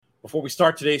Before we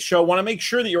start today's show, I want to make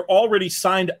sure that you're already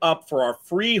signed up for our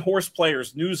free Horse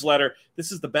Players newsletter.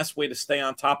 This is the best way to stay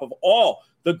on top of all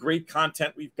the great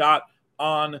content we've got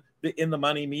on the In the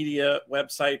Money Media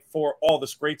website for all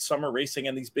this great summer racing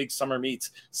and these big summer meets,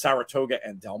 Saratoga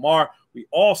and Del Mar. We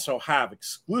also have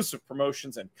exclusive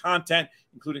promotions and content,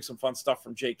 including some fun stuff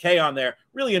from JK on there.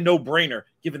 Really a no-brainer,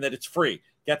 given that it's free.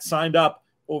 Get signed up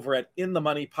over at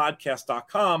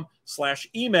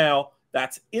inthemoneypodcast.com/email.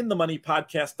 That's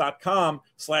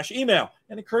inthemoneypodcast.com/email,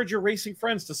 and encourage your racing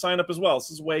friends to sign up as well.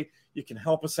 This is a way you can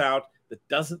help us out that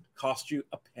doesn't cost you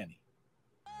a penny.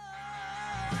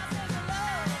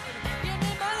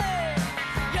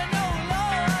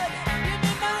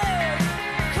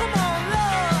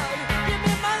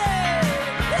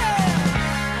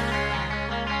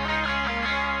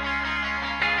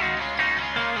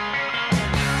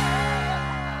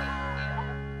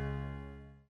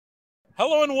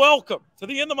 Hello and welcome to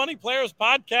the In the Money Players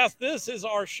podcast. This is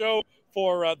our show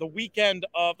for the weekend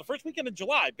of the first weekend in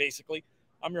July, basically.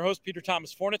 I'm your host, Peter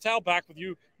Thomas Fornatow, back with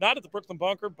you, not at the Brooklyn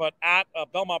Bunker, but at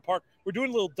Belmont Park. We're doing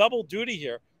a little double duty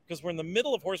here because we're in the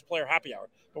middle of Horse Player Happy Hour,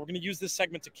 but we're going to use this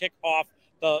segment to kick off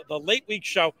the late week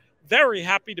show. Very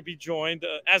happy to be joined,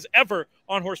 as ever,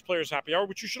 on Horse Players Happy Hour,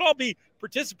 which you should all be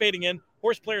participating in.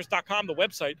 Horseplayers.com, the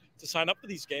website, to sign up for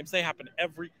these games. They happen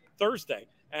every Thursday.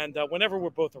 And whenever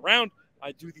we're both around,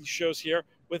 I do these shows here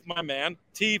with my man,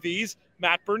 TV's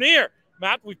Matt Bernier.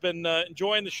 Matt, we've been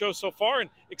enjoying the show so far and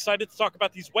excited to talk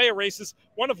about these weigh races,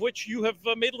 one of which you have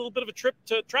made a little bit of a trip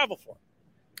to travel for.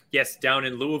 Yes, down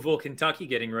in Louisville, Kentucky,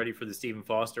 getting ready for the Stephen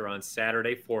Foster on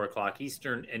Saturday, 4 o'clock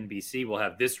Eastern. NBC will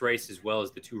have this race as well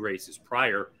as the two races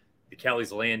prior, the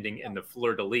Kelly's Landing and the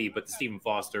Fleur de Lis, but the Stephen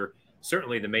Foster,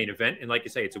 certainly the main event. And like you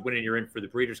say, it's a win and you're in for the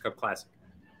Breeders' Cup Classic.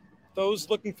 Those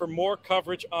looking for more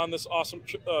coverage on this awesome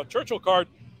Churchill card,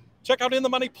 check out In the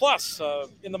Money Plus,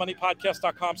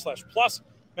 inthemoneypodcast.com/plus.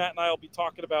 Matt and I will be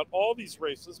talking about all these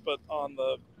races, but on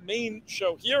the main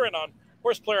show here and on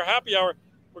Horse Player Happy Hour,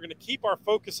 we're going to keep our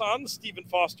focus on the Stephen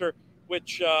Foster,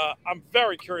 which I'm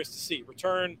very curious to see.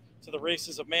 Return to the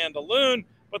races of Mandaloun,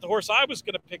 but the horse I was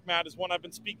going to pick, Matt, is one I've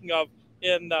been speaking of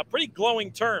in pretty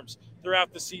glowing terms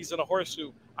throughout the season, a horse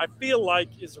who I feel like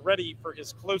is ready for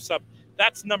his close-up.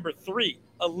 That's number 3,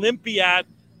 Olympiad.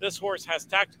 This horse has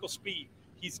tactical speed.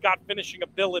 He's got finishing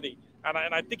ability, and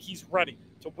I think he's ready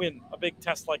to win a big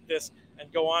test like this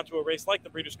and go on to a race like the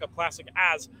Breeders' Cup Classic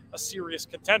as a serious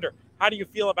contender. How do you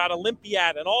feel about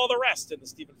Olympiad and all the rest in the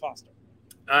Stephen Foster?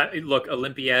 Look,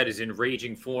 Olympiad is in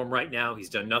raging form right now. He's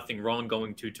done nothing wrong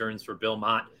going 2 turns for Bill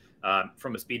Mott.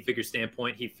 From a speed figure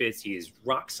standpoint, he fits. He is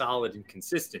rock solid and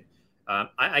consistent.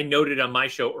 I noted on my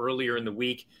show earlier in the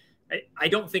week, I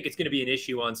don't think it's going to be an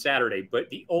issue on Saturday, but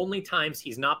the only times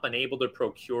he's not been able to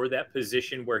procure that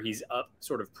position where he's up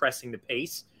sort of pressing the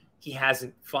pace, he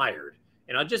hasn't fired.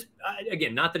 And I'll just,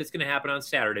 again, not that it's going to happen on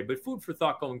Saturday, but food for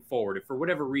thought going forward. If for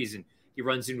whatever reason he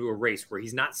runs into a race where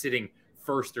he's not sitting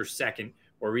first or second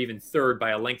or even third by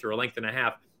a length or a length and a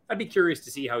half, I'd be curious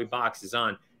to see how he boxes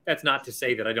on. That's not to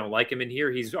say that I don't like him in here.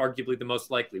 He's arguably the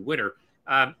most likely winner.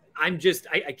 I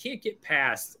can't get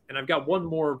past, and I've got one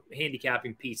more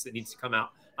handicapping piece that needs to come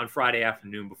out on Friday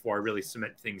afternoon before I really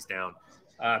cement things down.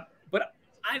 But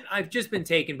I've just been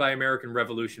taken by American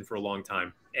Revolution for a long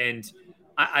time. And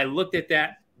I looked at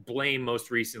that blame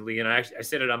most recently, and I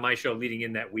said it on my show leading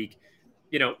in that week.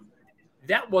 You know,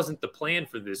 that wasn't the plan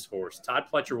for this horse. Todd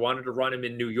Pletcher wanted to run him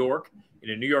in New York,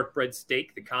 in a New York bred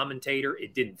stake. The commentator,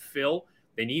 it didn't fill.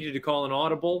 They needed to call an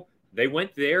audible. They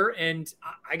went there, and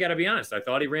I got to be honest, I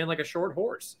thought he ran like a short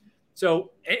horse.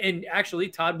 So, and actually,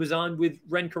 Todd was on with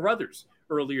Ren Carruthers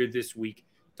earlier this week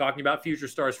talking about Future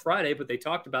Stars Friday, but they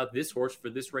talked about this horse for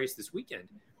this race this weekend.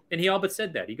 And he all but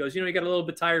said that. He goes, he got a little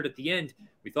bit tired at the end.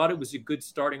 We thought it was a good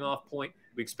starting off point.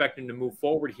 We expect him to move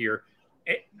forward here.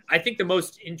 I think the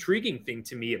most intriguing thing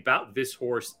to me about this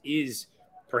horse is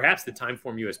perhaps the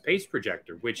Timeform US pace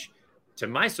projector, which, to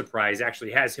my surprise,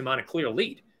 actually has him on a clear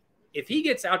lead. If he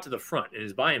gets out to the front and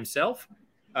is by himself,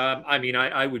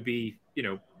 I would be,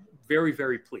 very,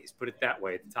 very pleased. Put it that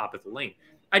way at the top of the lane.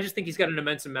 I just think he's got an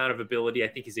immense amount of ability. I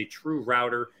think he's a true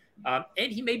router. And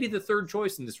he may be the third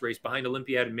choice in this race behind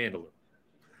Olympiad and Mandaloun.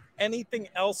 Anything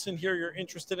else in here you're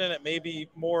interested in? It may be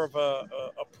more of a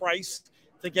price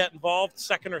to get involved,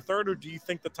 second or third, or do you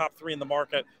think the top 3 in the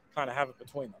market kind of have it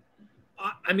between them?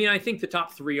 I think the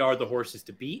top 3 are the horses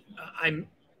to beat. I'm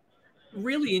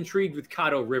really intrigued with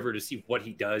Caddo River to see what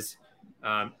he does.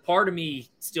 Part of me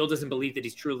still doesn't believe that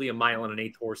he's truly a 1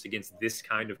 1/8 horse against this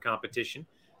kind of competition.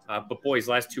 But boy, his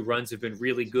last 2 runs have been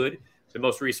really good. The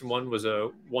most recent one was a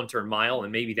 1-turn mile,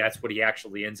 and maybe that's what he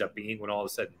actually ends up being when all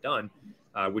is said and done.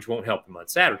 which won't help him on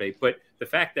Saturday. But the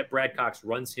fact that Brad Cox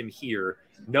runs him here,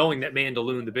 knowing that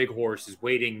Mandaloun, the big horse, is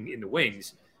waiting in the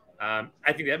wings, I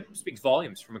think that speaks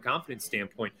volumes from a confidence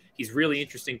standpoint. He's really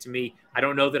interesting to me. I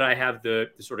don't know that I have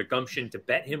the sort of gumption to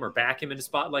bet him or back him in a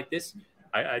spot like this.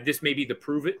 This may be the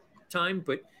prove it time,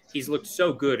 but he's looked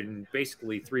so good in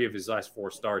basically 3 of his last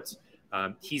 4 starts.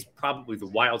 He's probably the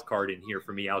wild card in here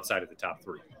for me outside of the top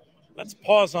 3. Let's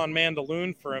pause on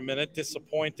Mandaloun for a minute.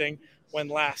 Disappointing when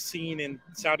last seen in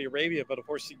Saudi Arabia, but of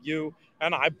course you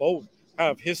and I both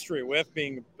have history with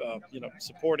being,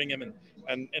 supporting him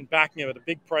and backing him at a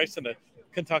big price in a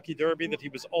Kentucky Derby that he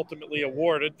was ultimately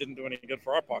awarded. Didn't do any good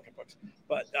for our pocketbooks.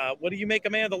 But what do you make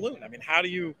of Mandaloun? I mean,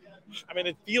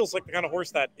 it feels like the kind of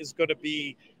horse that is going to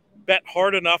be bet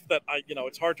hard enough that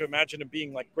it's hard to imagine him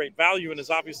being like great value and is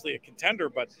obviously a contender.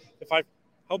 But if I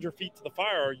held your feet to the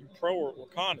fire, are you pro or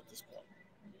con at this point?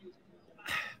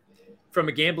 From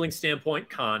a gambling standpoint,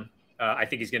 con. I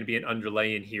think he's going to be an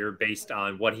underlay in here based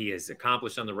on what he has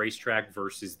accomplished on the racetrack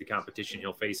versus the competition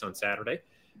he'll face on Saturday.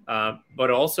 But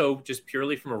also just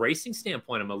purely from a racing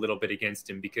standpoint, I'm a little bit against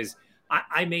him because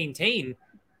I maintain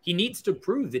he needs to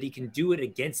prove that he can do it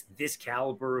against this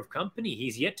caliber of company.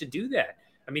 He's yet to do that.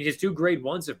 I mean, his 2 grade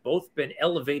 1s have both been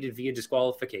elevated via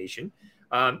disqualification.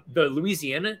 The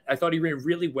Louisiana, I thought he ran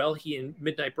really well. He and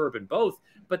Midnight Bourbon both,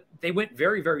 but they went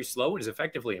very, very slow and is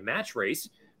effectively a match race.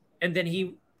 And then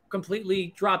he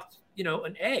completely dropped,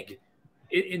 an egg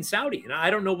in Saudi. And I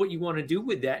don't know what you want to do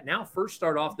with that now. First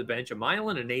start off the bench, 1 mile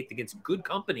and an 1/8 against good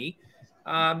company.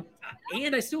 And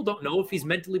I still don't know if he's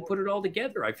mentally put it all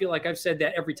together. I feel like I've said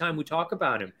that every time we talk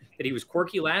about him, that he was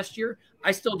quirky last year.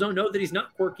 I still don't know that he's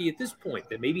not quirky at this point,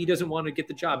 that maybe he doesn't want to get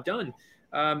the job done.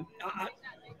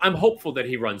 I'm hopeful that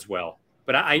he runs well,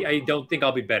 but I don't think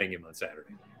I'll be betting him on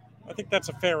Saturday. I think that's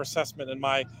a fair assessment, in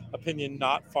my opinion,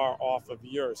 not far off of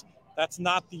yours. That's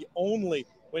not the only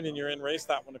win in your in race.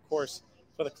 That one, of course,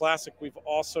 for the Classic, we've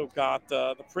also got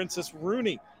the Princess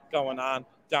Rooney going on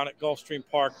down at Gulfstream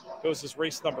Park. Goes as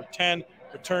race number 10,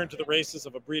 return to the races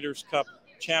of a Breeders' Cup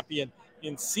champion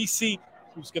in CC,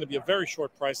 who's going to be a very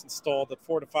short price installed at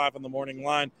 4 to 5 on the morning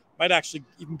line. Might actually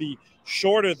even be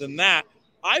shorter than that.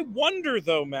 I wonder,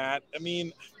 though, Matt,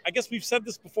 I guess we've said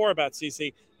this before about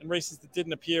CC and races that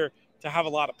didn't appear to have a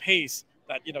lot of pace,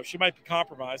 that, she might be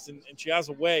compromised, and she has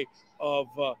a way of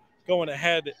going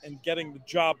ahead and getting the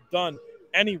job done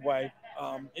anyway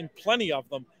in plenty of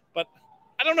them. But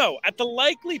I don't know. At the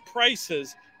likely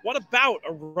prices, what about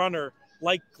a runner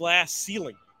like Glass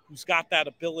Ceiling, who's got that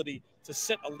ability to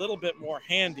sit a little bit more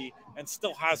handy and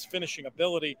still has finishing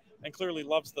ability and clearly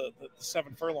loves the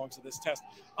 7 furlongs of this test?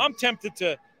 I'm tempted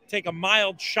to take a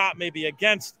mild shot maybe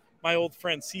against my old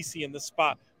friend CC in this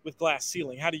spot with Glass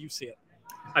Ceiling. How do you see it?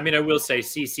 I will say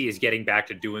CC is getting back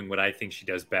to doing what I think she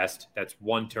does best. That's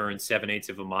 1 turn, 7/8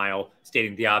 of a mile.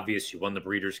 Stating the obvious, she won the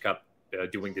Breeders' Cup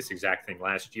doing this exact thing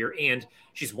last year, and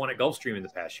she's won at Gulfstream in the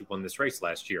past. She won this race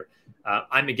last year.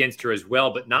 I'm against her as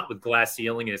well, but not with Glass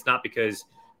Ceiling, and it's not because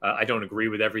I don't agree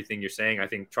with everything you're saying. I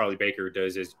think Charlie Baker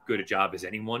does as good a job as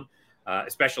anyone,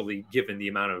 especially given the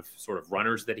amount of sort of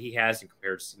runners that he has in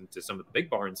comparison to some of the big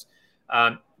barns.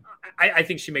 I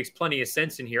think she makes plenty of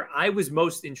sense in here. I was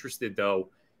most interested, though,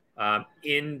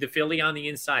 in the filly on the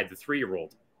inside, the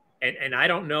 3-year-old. And I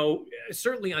don't know,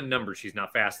 certainly on numbers, she's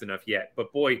not fast enough yet.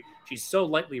 But, boy, she's so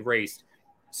lightly raced.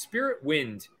 Spirit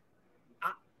Wind,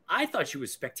 I thought she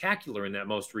was spectacular in that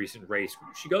most recent race.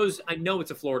 She goes, I know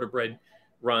it's a Florida-bred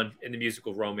run in the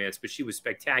Musical Romance, but she was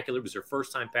spectacular. It was her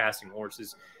first time passing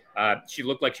horses. She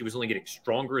looked like she was only getting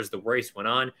stronger as the race went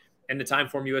on. And the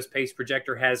Timeform US Pace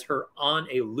Projector has her on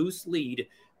a loose lead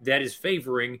that is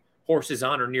favoring horses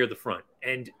on or near the front.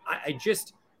 And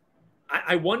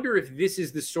I wonder if this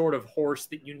is the sort of horse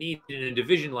that you need in a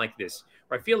division like this,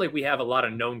 where I feel like we have a lot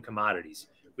of known commodities.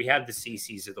 We have the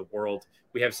CCs of the world.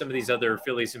 We have some of these other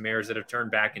fillies and mares that have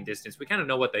turned back in distance. We kind of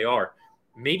know what they are.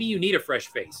 Maybe you need a fresh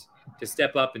face to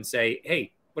step up and say,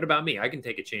 hey, what about me? I can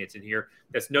take a chance in here.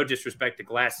 That's no disrespect to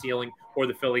Glass Ceiling or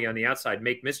the filly on the outside,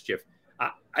 Make Mischief.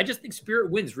 I just think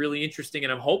Spirit Wind's really interesting,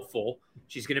 and I'm hopeful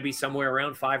she's going to be somewhere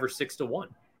around 5 or 6 to 1.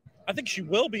 I think she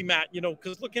will be, Matt,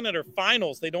 because looking at her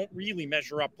finals, they don't really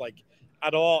measure up like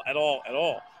at all.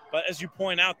 But as you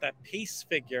point out, that pace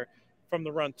figure from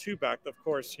the run 2 back, of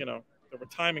course, there were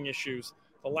timing issues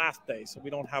the last day, so we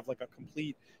don't have like a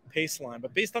complete pace line.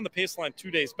 But based on the pace line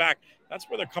 2 days back, that's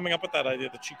where they're coming up with that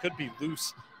idea that she could be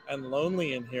loose and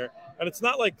lonely in here. And it's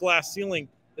not like Glass Ceiling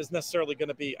is necessarily going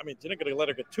to be, you're not going to let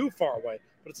her get too far away,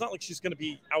 but it's not like she's going to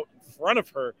be out in front of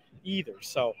her either.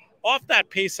 So off that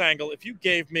pace angle, if you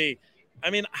gave me I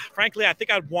mean, frankly, I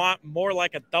think I'd want more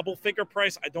like a double figure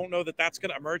price. I don't know that that's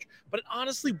going to emerge, but it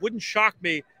honestly wouldn't shock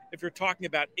me if you're talking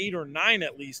about 8 or 9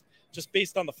 at least, just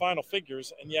based on the final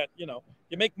figures. And yet, you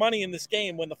make money in this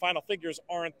game when the final figures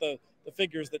aren't the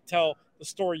figures that tell the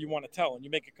story you want to tell, and you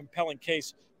make a compelling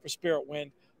case for Spirit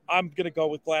Wind. I'm going to go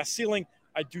with Glass Ceiling.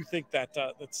 I do think that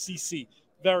CC,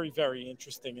 very, very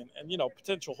interesting, and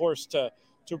potential horse to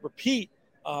repeat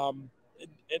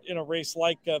in a race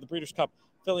like the Breeders' Cup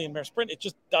Filly and Mare Sprint. It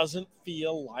just doesn't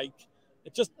feel like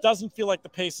the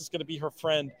pace is going to be her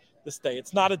friend this day.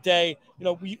 It's not a day.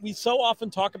 We so often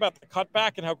talk about the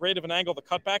cutback and how great of an angle the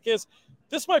cutback is.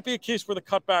 This might be a case where the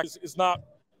cutback is not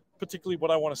particularly what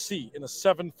I want to see in a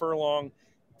 7 furlong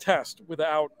test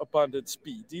without abundant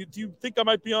speed. Do you think I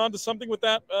might be on to something with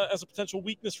that as a potential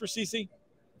weakness for CC?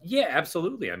 Yeah,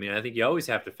 absolutely. I mean, I think you always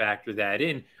have to factor that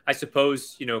in. I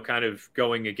suppose, kind of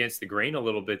going against the grain a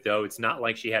little bit, though, it's not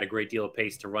like she had a great deal of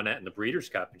pace to run at in the Breeders'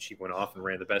 Cup, and she went off and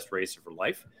ran the best race of her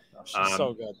life. Oh, she's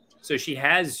so good. So she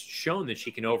has shown that she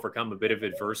can overcome a bit of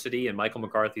adversity, and Michael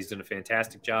McCarthy's done a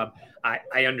fantastic job.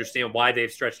 I understand why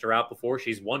they've stretched her out before.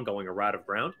 She's won going a route of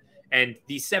ground. And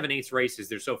these 7/8 races,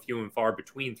 they're so few and far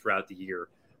between throughout the year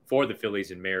for the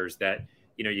fillies and mares that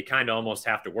you kind of almost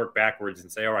have to work backwards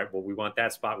and say, all right, well, we want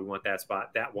that spot,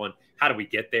 that one. How do we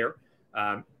get there?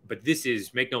 But this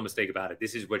is, make no mistake about it,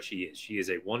 this is what she is. She is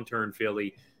a one-turn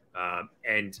filly.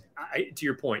 And to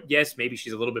your point, yes, maybe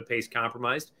she's a little bit pace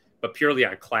compromised, but purely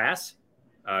on class,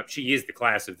 she is the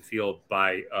class of the field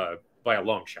by a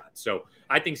long shot. So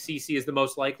I think CC is the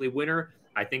most likely winner.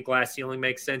 I think Glass Ceiling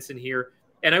makes sense in here.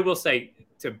 And I will say,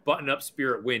 to button up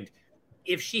Spirit Wind,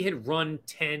 if she had run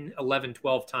 10, 11,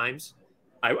 12 times,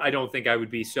 I don't think I would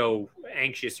be so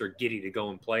anxious or giddy to go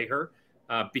and play her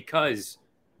because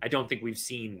I don't think we've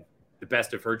seen the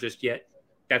best of her just yet.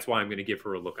 That's why I'm going to give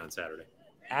her a look on Saturday.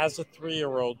 As a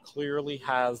 3-year-old, clearly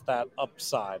has that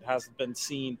upside. Hasn't been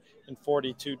seen in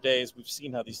 42 days. We've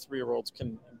seen how these 3-year-olds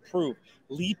can improve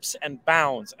leaps and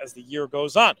bounds as the year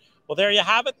goes on. Well, there you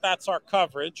have it. That's our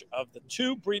coverage of the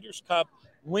 2 Breeders' Cup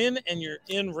Win and You're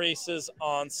In races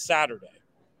on Saturday.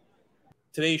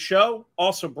 Today's show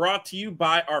also brought to you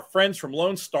by our friends from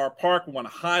Lone Star Park. We want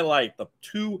to highlight the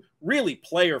 2 really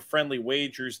player-friendly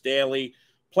wagers daily.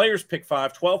 Players pick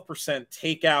 5, 12%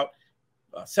 takeout.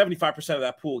 75% of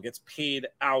that pool gets paid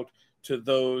out to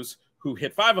those who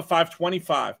hit 5 of 5,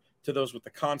 25 to those with the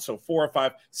Conso 4 of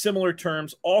 5. Similar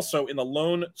terms also in the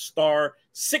Lone Star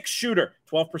 6-shooter,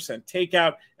 12%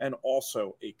 takeout, and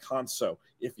also a Conso.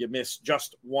 If you miss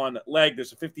just one leg,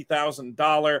 there's a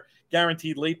 $50,000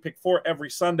 guaranteed late pick for every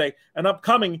Sunday. And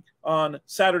upcoming on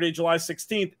Saturday, July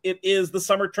 16th, it is the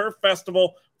Summer Turf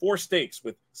Festival, 4 stakes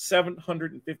with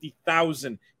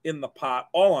 $750,000 in the pot,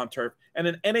 all on turf, and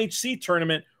an NHC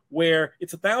tournament where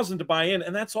it's $1,000 to buy in,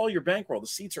 and that's all your bankroll. The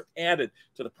seats are added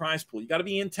to the prize pool. You got to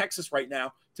be in Texas right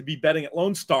now to be betting at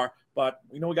Lone Star, but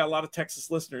we know we got a lot of Texas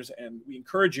listeners, and we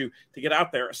encourage you to get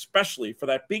out there, especially for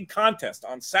that big contest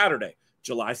on Saturday,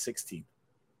 July 16th.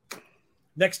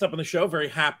 Next up on the show, very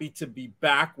happy to be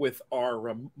back with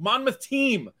our Monmouth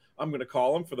team, I'm going to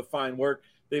call them, for the fine work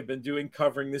they've been doing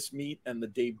covering this meet and the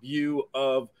debut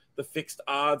of the fixed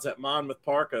odds at Monmouth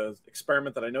Park, an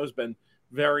experiment that I know has been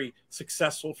very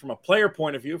successful from a player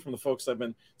point of view, from the folks I've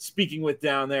been speaking with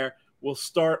down there. We'll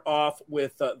start off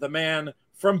with the man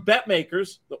from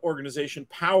BetMakers, the organization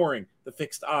powering the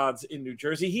fixed odds in New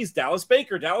Jersey. He's Dallas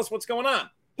Baker. Dallas, what's going on?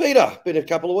 Peter, been a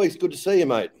couple of weeks. Good to see you,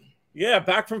 mate. Yeah,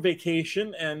 back from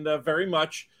vacation and very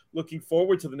much looking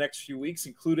forward to the next few weeks,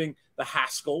 including the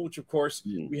Haskell, which, of course,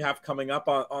 we have coming up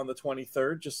on the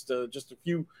 23rd, just a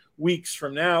few weeks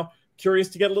from now. Curious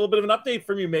to get a little bit of an update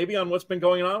from you, maybe, on what's been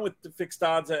going on with the fixed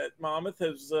odds at Monmouth.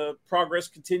 Has progress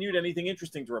continued? Anything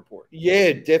interesting to report?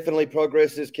 Yeah, definitely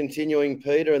progress is continuing,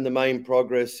 Peter, and the main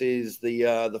progress is the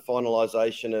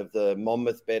finalisation of the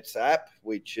Monmouth Bets app,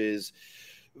 which is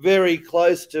very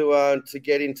close to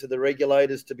get into the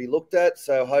regulators to be looked at.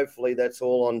 So hopefully that's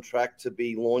all on track to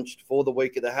be launched for the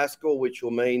week of the Haskell, which will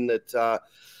mean that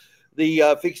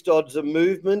the fixed odds of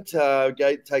movement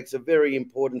takes a very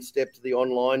important step to the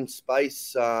online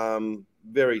space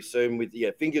very soon. With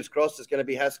fingers crossed, it's going to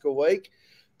be Haskell week,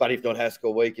 but if not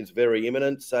Haskell week, it's very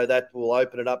imminent. So that will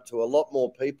open it up to a lot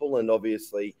more people, and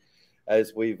obviously,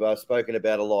 as we've spoken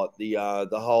about a lot, the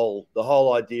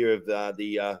whole idea of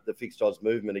the fixed odds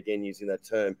movement, again using that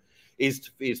term, is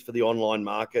for the online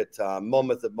market.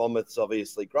 Monmouth's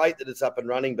obviously great that it's up and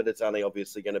running, but it's only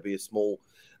obviously going to be a small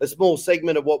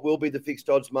segment of what will be the fixed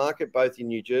odds market, both in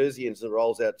New Jersey and as it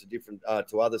rolls out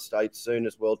to other states soon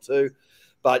as well too.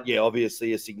 But yeah,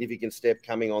 obviously a significant step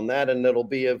coming on that, and it'll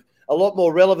be of a lot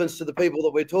more relevance to the people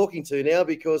that we're talking to now,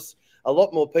 because a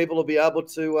lot more people will be able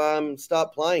to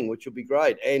start playing, which will be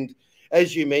great. And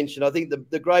as you mentioned, I think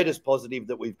the greatest positive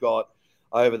that we've got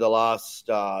over the last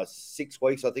 6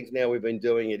 weeks, I think now we've been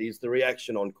doing it, is the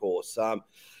reaction on course.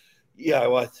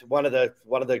 One of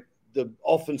the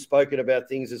often spoken about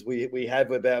things is we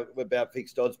have about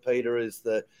fixed odds, Peter, is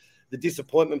the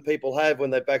disappointment people have when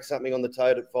they back something on the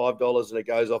tote at $5 and it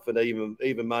goes off at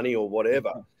even money or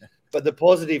whatever. But the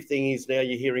positive thing is now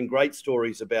you're hearing great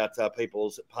stories about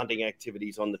people's punting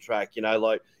activities on the track.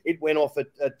 Like it went off at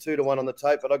 2-1 on the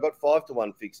tote, but I got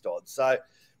 5-1 fixed odds. So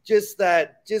just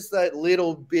that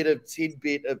little bit of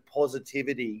tidbit of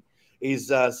positivity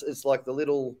is it's like the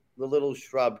little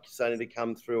shrub starting to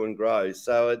come through and grow.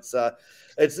 So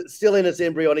it's still in its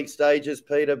embryonic stages,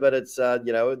 Peter, but it's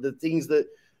the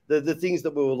things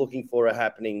that we were looking for are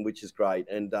happening, which is great.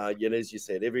 And as you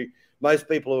said, most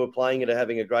people who are playing it are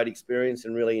having a great experience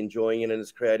and really enjoying it, and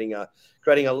it's creating a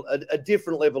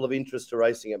different level of interest to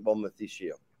racing at Monmouth this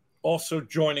year. Also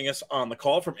joining us on the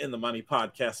call from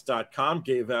InTheMoneyPodcast.com,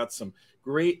 gave out some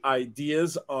great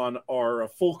ideas on our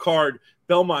full card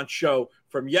Belmont show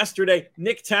from yesterday.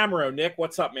 Nick Tamaro. Nick,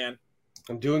 what's up, man?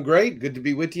 I'm doing great. Good to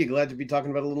be with you. Glad to be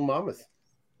talking about a little Monmouth.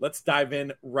 Let's dive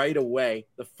in right away.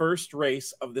 The first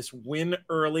race of this win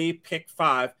early pick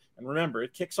 5. And remember,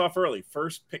 it kicks off early.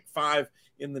 First pick 5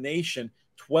 in the nation,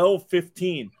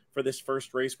 12:15 for this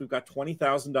first race. We've got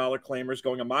 $20,000 claimers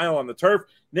going a mile on the turf.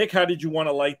 Nick, how did you want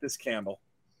to light this candle?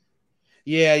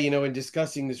 Yeah, in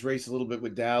discussing this race a little bit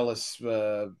with Dallas,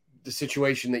 the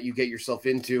situation that you get yourself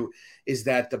into is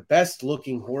that the best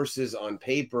looking horses on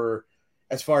paper,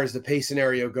 as far as the pace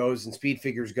scenario goes and speed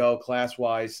figures go, class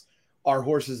wise, are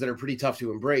horses that are pretty tough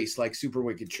to embrace, like Super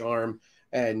Wicked Charm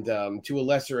and to a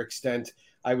lesser extent,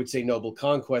 I would say Noble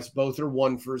Conquest. Both are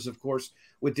one-fers, of course,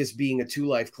 with this being a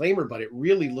 2-life claimer, but it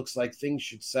really looks like things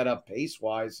should set up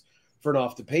pace-wise for an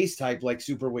off-the-pace type like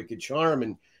Super Wicked Charm.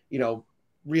 And,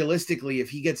 realistically, if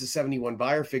he gets a 71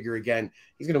 buyer figure again,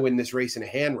 he's going to win this race in a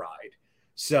hand ride.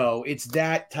 So it's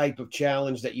that type of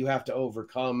challenge that you have to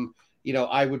overcome.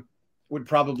 I would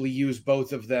probably use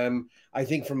both of them. I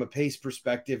think from a pace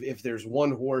perspective, if there's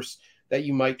one horse that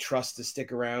you might trust to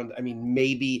stick around,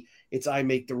 maybe it's I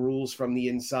Make the Rules from the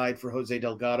inside for Jose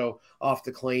Delgado off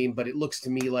the claim, but it looks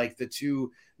to me like the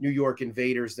 2 New York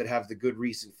Invaders that have the good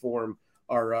recent form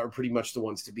are pretty much the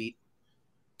ones to beat.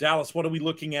 Dallas, what are we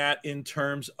looking at in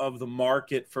terms of the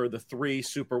market for the 3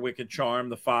 Super Wicked Charm,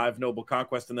 the 5 Noble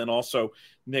Conquest, and then also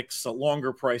Nick's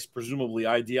longer price, presumably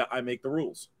idea, I Make the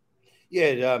Rules?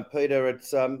 Yeah, Peter, it's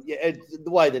the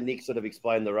way that Nick sort of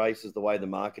explained the race is the way the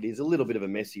market is. A little bit of a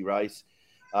messy race.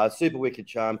 Super Wicked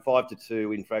Charm,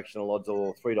 5-2 in fractional odds,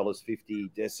 or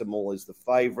 $3.50 decimal is the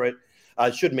favourite.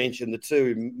 I should mention the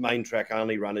 2 main track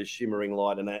only runners, Shimmering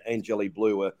Light and Angeli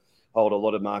Blue, hold a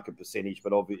lot of market percentage,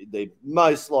 but obviously they're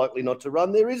most likely not to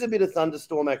run. There is a bit of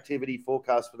thunderstorm activity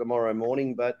forecast for tomorrow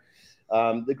morning, but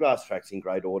the grass track's in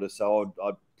great order, so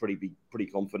I'd be pretty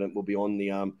confident we'll be on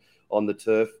the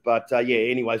turf. But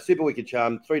anyway, Super Wicked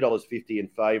Charm, $3.50 in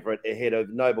favourite, ahead of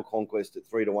Noble Conquest at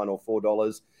 3-1 or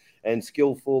 $4, and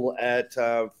Skillful at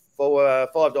 $5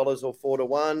 or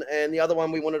 4-1. And the other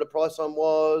one we wanted a price on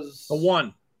was the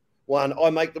one. I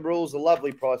Make the Rules, a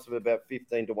lovely price of about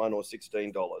 $15 or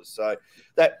 $16. So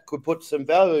that could put some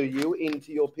value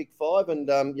into your pick 5, and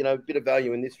a bit of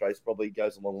value in this race probably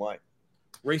goes a long way.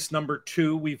 Race number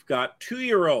 2, we've got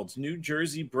 2-year-olds, New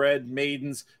Jersey bred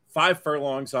maidens, 5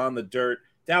 furlongs on the dirt.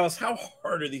 Dallas, how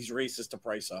hard are these races to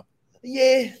price up?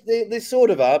 Yeah, they sort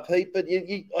of are, Pete. But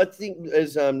I think,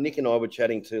 as Nick and I were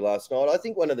chatting to last night, I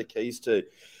think one of the keys to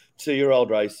 2-year-old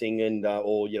racing and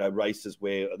or races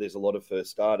where there's a lot of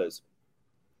first starters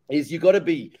is you got to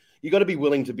be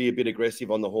willing to be a bit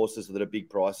aggressive on the horses that are big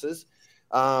prices.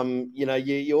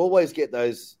 You always get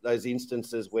those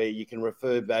instances where you can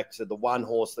refer back to the one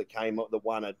horse that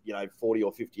won at 40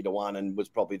 or 50-1 and was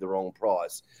probably the wrong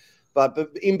price. But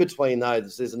in between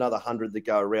those, there's another 100 that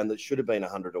go around that should have been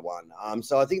 100-1.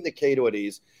 So I think the key to it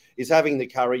is having the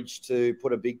courage to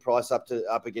put a big price up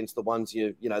against the ones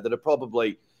that are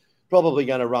probably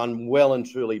going to run well and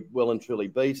truly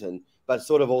beaten, but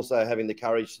sort of also having the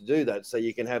courage to do that so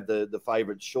you can have the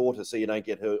favourites shorter so you don't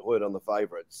get hurt on the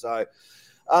favourites. So.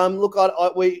 Look,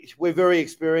 we're very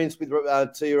experienced with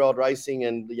 2-year-old racing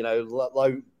and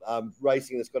low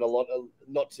racing that's got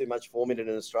not too much form in it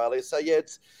in Australia. So yeah,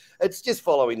 it's just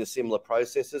following the similar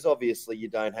processes. Obviously, you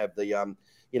don't have the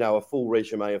a full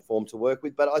resume of form to work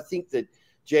with, but I think that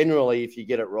generally, if you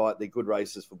get it right, they're good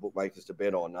races for bookmakers to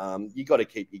bet on. You got to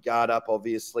keep your guard up,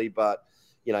 obviously, but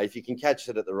you know, if you can catch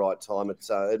it at the right time,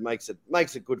 it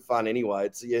makes it good fun anyway.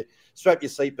 It's you strap your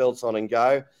seatbelts on and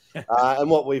go. And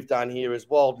what we've done here is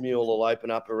Wild Mule will open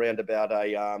up around about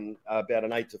an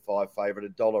 8 to 5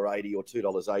 favourite, $1.80 or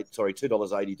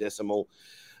 $2.80 decimal,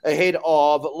 ahead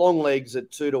of Long Legs at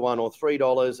 2 to 1 or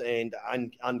 $3,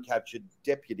 and Uncaptured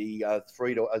Deputy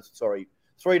 3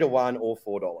 to 1 or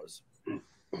 $4.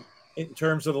 In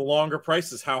terms of the longer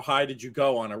prices, how high did you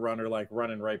go on a runner like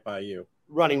Running Right By You?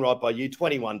 Running Right By You,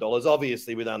 $21.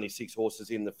 Obviously, with only 6 horses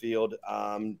in the field,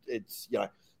 it's, you know,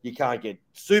 you can't get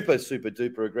super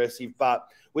duper aggressive. But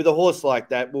with a horse like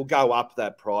that, we'll go up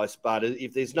that price. But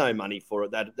if there's no money for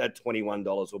it, that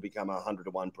 $21 will become 100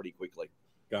 to 1 pretty quickly.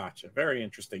 Gotcha. Very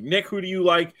interesting. Nick, who do you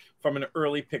like from an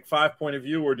early pick 5 point of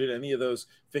view, or did any of those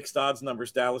fixed odds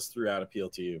numbers Dallas threw out appeal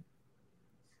to you?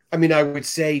 I mean, I would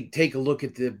say take a look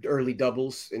at the early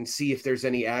doubles and see if there's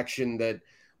any action that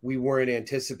we weren't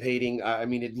anticipating. I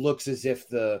mean, it looks as if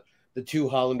the two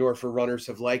Hollendorfer runners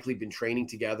have likely been training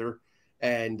together,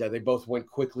 and they both went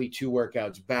quickly 2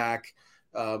 workouts back,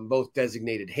 both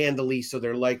designated handily, so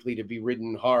they're likely to be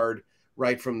ridden hard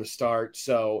right from the start.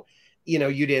 So, you know,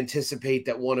 you'd anticipate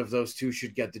that one of those two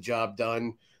should get the job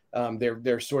done.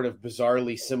 They're sort of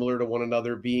bizarrely similar to one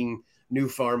another, being new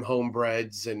farm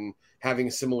homebreds and having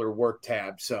a similar work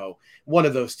tab. So one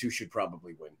of those two should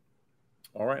probably win.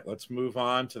 All right, let's move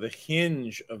on to the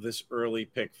hinge of this early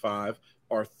pick 5,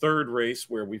 our third race,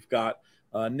 where we've got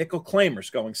Nickel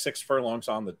Claimers going 6 furlongs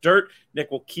on the dirt. Nick,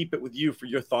 we'll keep it with you for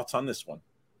your thoughts on this one.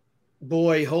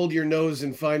 Boy, hold your nose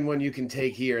and find one you can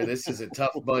take here. This is a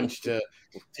tough bunch to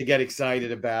get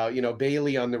excited about. You know,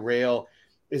 Bailey on the rail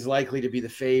is likely to be the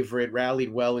favorite,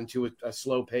 rallied well into a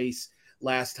slow pace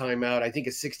last time out. I think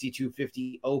a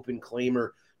 62.50 open claimer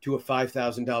to a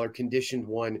 $5,000 conditioned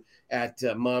one at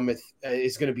Monmouth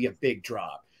is going to be a big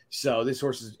drop. So this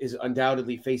horse is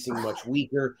undoubtedly facing much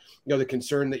weaker. You know, the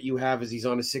concern that you have is he's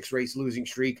on a 6-race losing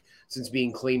streak since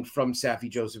being claimed from Saffie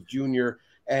Joseph Jr.,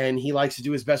 and he likes to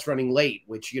do his best running late,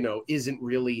 which, you know, isn't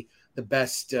really the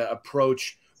best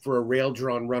approach for a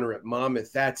rail-drawn runner at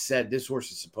Monmouth. That said, this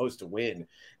horse is supposed to win,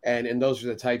 and those are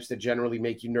the types that generally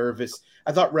make you nervous.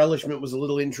 I thought Relishment was a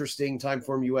little interesting.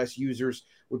 Timeform US users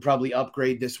would probably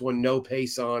upgrade this one. No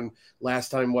pace on last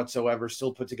time whatsoever.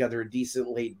 Still put together a decent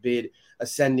late bid,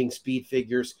 ascending speed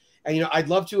figures. And, you know, I'd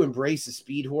love to embrace a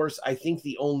speed horse. I think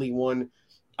the only one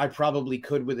I probably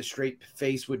could with a straight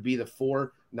face would be the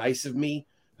 4, Nice of Me,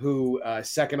 who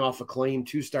second off a claim,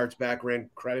 2 starts back, ran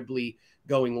incredibly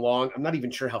going long. I'm not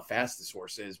even sure how fast this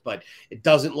horse is, but it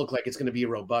doesn't look like it's going to be a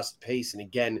robust pace. And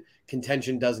again,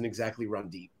 contention doesn't exactly run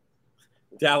deep.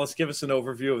 Dallas, give us an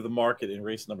overview of the market in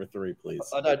race number 3, please.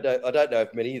 I don't know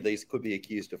if many of these could be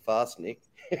accused of fast, Nick.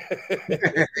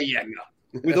 Yeah, no.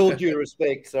 With all due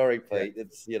respect, sorry, Pete.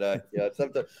 It's, you know,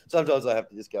 sometimes I have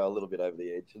to just go a little bit over the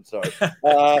edge. I'm sorry.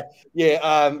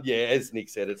 As Nick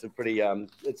said, it's a pretty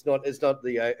it's not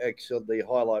the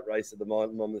highlight race of the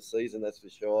Monmouth season, that's for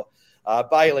sure.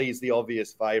 Bailey is the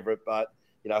obvious favourite, but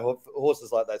you know,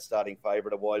 horses like that starting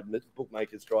favourite are why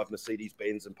bookmakers drive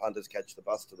Mercedes-Benz and punters catch the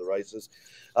bus to the races.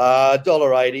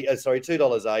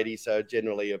 $2.80, so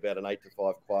generally about an 8 to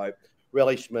 5 quote.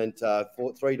 Relishment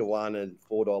 3 to 1 and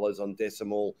 $4 on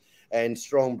decimal, and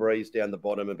Strong Breeze down the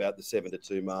bottom about the 7 to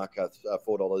 2 marker,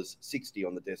 $4.60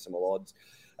 on the decimal odds,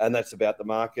 and that's about the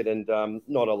market. And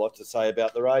not a lot to say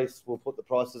about the race. We'll put the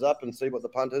prices up and see what the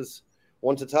punters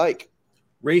want to take.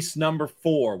 Race number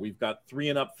 4, we've got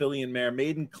 3 and up filly and mare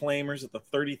maiden claimers at the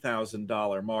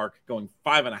 $30,000 mark, going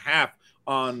 5.5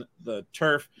 on the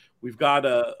turf. We've got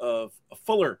a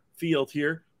fuller field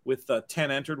here with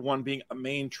 10 entered, 1 being a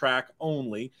main track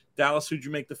only. Dallas, who'd you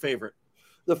make the favorite?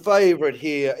 The favorite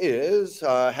here is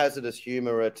Hazardous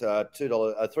Humor at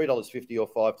 $3.50 or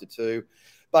 5 to 2.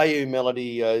 Bayou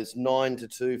Melody is 9 to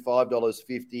 2,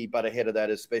 $5.50, but ahead of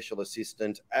that is Special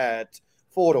Assistant at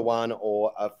 4 to 1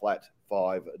 or a flat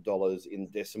 $5 in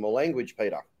decimal language,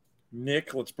 Peter.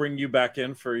 Nick, let's bring you back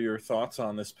in for your thoughts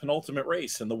on this penultimate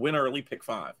race and the win early pick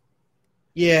 5.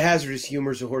 Yeah, Hazardous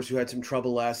Humor is a horse who had some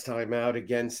trouble last time out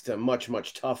against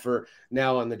much tougher.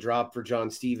 Now on the drop for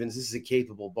John Stevens. This is a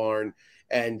capable barn,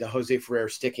 and Jose Ferrer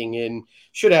sticking in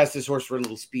should ask this horse for a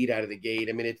little speed out of the gate.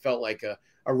 I mean, it felt like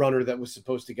a runner that was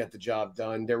supposed to get the job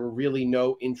done. There were really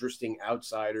no interesting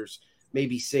outsiders,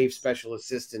 maybe save Special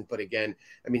Assistant, but again,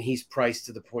 I mean, he's priced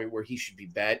to the point where he should be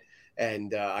bet,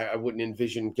 and I wouldn't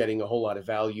envision getting a whole lot of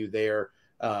value there.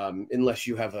 Unless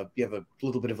you have a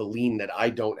little bit of a lean that I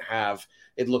don't have.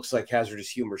 It looks like Hazardous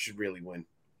Humor should really win.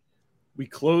 We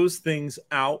close things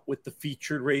out with the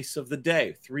featured race of the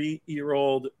day.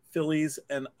 3-year-old fillies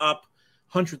and up,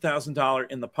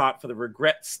 $100,000 in the pot for the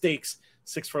Regret Stakes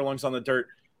 6 furlongs on the dirt.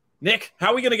 Nick,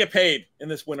 how are we going to get paid in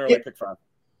this Win Early Pick 5?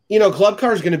 Club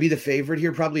Car is going to be the favorite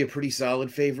here, probably a pretty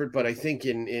solid favorite, but I think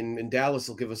in Dallas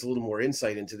will give us a little more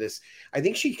insight into this. I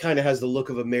think she kind of has the look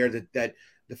of a mare that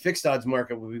the fixed odds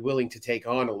market will be willing to take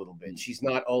on a little bit. She's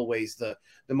not always the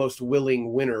most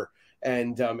willing winner,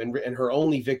 and her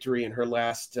only victory in her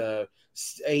last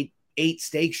 8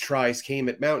 stakes tries came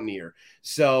at Mountaineer.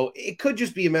 So it could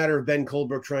just be a matter of Ben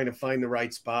Colebrook trying to find the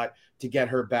right spot to get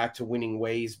her back to winning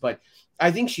ways. But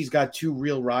I think she's got 2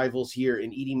 real rivals here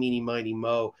in Eeny, Meeny, Miny,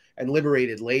 Mo and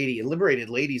Liberated Lady. And Liberated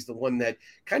Lady is the one that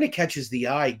kind of catches the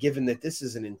eye, given that this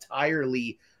is an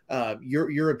entirely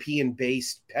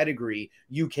European-based pedigree,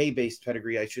 UK-based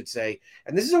pedigree, I should say.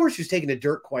 And this is a horse who's taken the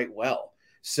dirt quite well.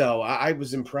 So I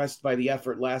was impressed by the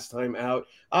effort last time out.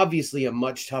 Obviously, a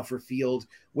much tougher field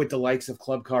with the likes of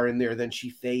Club Car in there than she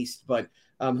faced. But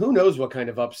who knows what kind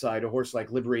of upside a horse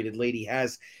like Liberated Lady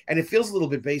has. And it feels a little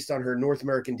bit based on her North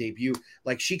American debut.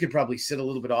 Like she could probably sit a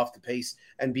little bit off the pace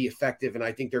and be effective. And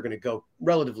I think they're going to go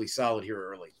relatively solid here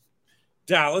early.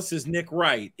 Dallas, is Nick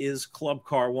right? Is Club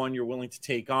Car one you're willing to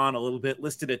take on a little bit,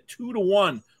 listed at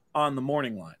 2-1 on the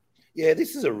morning line? Yeah,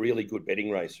 this is a really good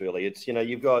betting race, really. It's,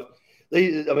 you've got...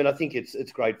 I think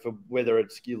it's great for whether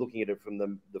you're looking at it from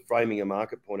the framing a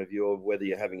market point of view or whether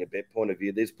you're having a bet point of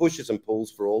view. There's pushes and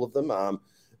pulls for all of them.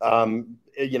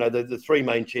 The 3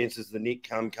 main chances, the Nick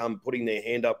come putting their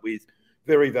hand up with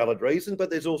very valid reason, but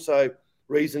there's also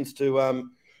reasons to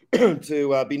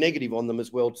be negative on them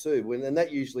as well too. And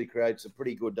that usually creates a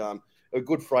pretty good a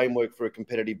good framework for a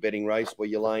competitive betting race where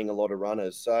you're laying a lot of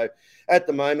runners. So at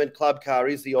the moment, Club Car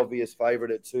is the obvious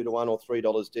favourite at 2-1 or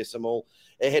 $3 decimal,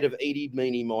 ahead of Eeny,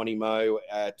 Meeny, Miny, Mo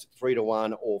at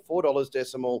 3-1 or $4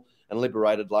 decimal, and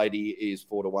Liberated Lady is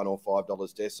 4-1 or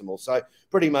 $5 decimal. So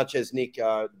pretty much as Nick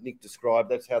described,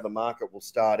 that's how the market will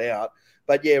start out.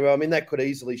 But yeah, that could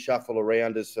easily shuffle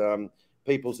around as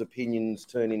people's opinions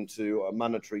turn into a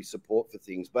monetary support for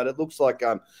things. But it looks like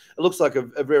a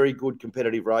very good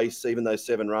competitive race. Even those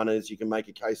 7 runners, you can make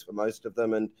a case for most of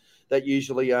them, and that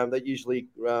usually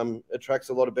attracts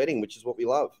a lot of betting, which is what we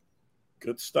love.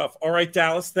 Good stuff. All right,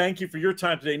 Dallas, thank you for your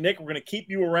time today. Nick, we're going to keep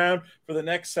you around for the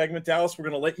next segment. Dallas, we're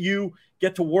going to let you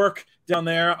get to work down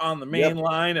there on the main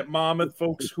line at Monmouth.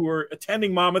 Folks who are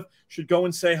attending Monmouth should go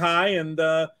and say hi and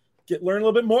learn a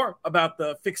little bit more about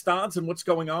the fixed odds and what's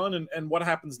going on and what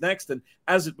happens next. And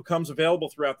as it becomes available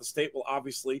throughout the state, we'll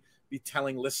obviously be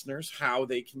telling listeners how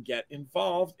they can get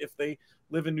involved if they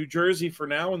live in New Jersey for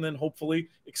now, and then hopefully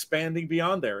expanding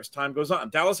beyond there as time goes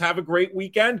on. Dallas, have a great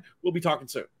weekend. We'll be talking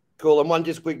soon. Cool. And one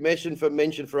just quick mention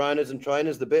for owners and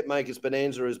trainers, the BetMakers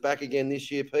Bonanza is back again this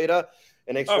year, Peter.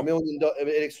 An extra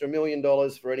 $1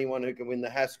 million for anyone who can win the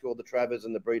Haskell, the Travers,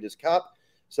 and the Breeders' Cup.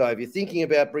 So if you're thinking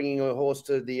about bringing a horse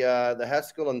to the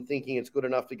Haskell and thinking it's good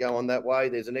enough to go on that way,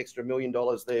 there's an extra $1 million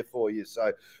there for you.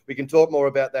 So we can talk more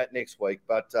about that next week.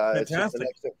 But it's just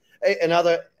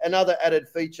another added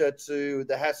feature to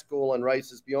the Haskell and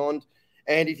races beyond.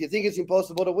 And if you think it's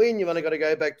impossible to win, you've only got to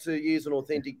go back 2 years, and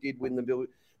Authentic did win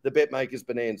the BetMakers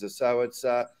Bonanza. So it's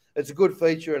a good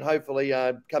feature, and hopefully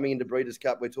coming into Breeders'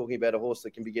 Cup, we're talking about a horse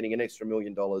that can be getting an extra $1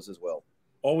 million as well.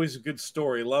 Always a good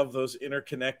story. Love those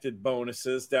interconnected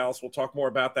bonuses. Dallas, we'll talk more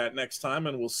about that next time,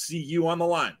 and we'll see you on the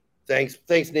line. Thanks,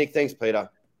 Nick. Thanks, Peter.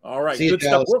 All right, good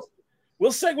stuff.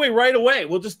 We'll segue right away.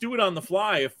 We'll just do it on the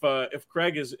fly if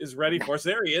Craig is ready for us.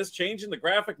 There he is, changing the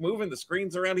graphic, moving the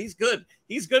screens around. He's good.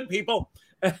 He's good, people.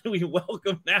 And we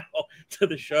welcome now to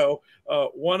the show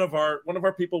one of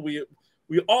our people we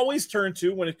always turn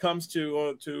to when it comes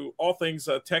to all things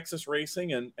Texas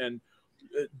racing and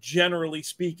generally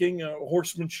speaking,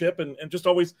 horsemanship and just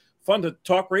always fun to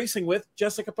talk racing with,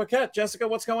 Jessica Paquette. Jessica,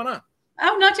 what's going on?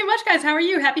 Oh, not too much, guys. How are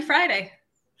you? Happy Friday.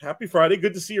 Happy Friday.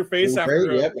 Good to see your face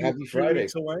after happy Friday.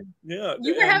 Away. Yeah.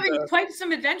 You were having quite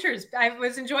some adventures. I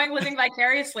was enjoying living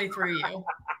vicariously through you.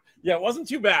 Yeah, it wasn't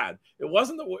too bad. It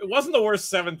wasn't the worst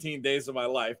 17 days of my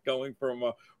life, going from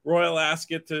Royal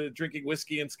Ascot to drinking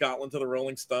whiskey in Scotland to the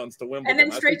Rolling Stones to Wimbledon.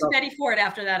 And then straight to Betty Ford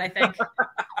after that, I think.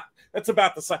 That's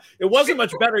about the size. It wasn't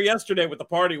much better yesterday with the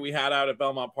party we had out at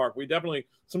Belmont Park.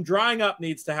 Some drying up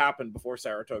needs to happen before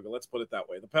Saratoga. Let's put it that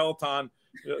way. The Peloton,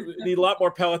 need a lot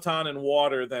more Peloton and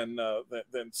water than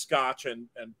scotch and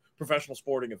professional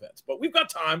sporting events. But we've got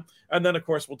time. And then, of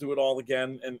course, we'll do it all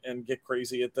again and get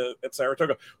crazy at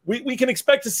Saratoga. We can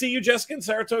expect to see you, Jessica, in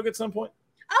Saratoga at some point?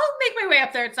 I'll make my way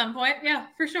up there at some point. Yeah,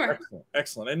 for sure.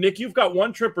 Excellent. And, Nick, you've got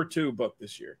 1 trip or 2 booked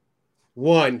this year.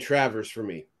 1 Travers for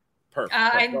me. Perfect.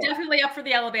 I'm definitely up for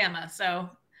the Alabama, so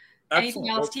anything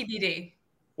else TBD.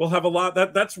 We'll have a lot.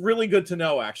 That's really good to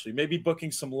know, actually. Maybe booking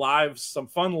some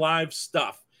fun live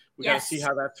stuff We got to see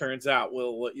how that turns out.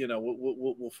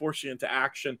 We'll force you into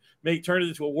action, turn it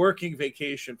into a working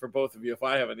vacation for both of you if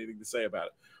I have anything to say about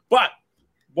it. But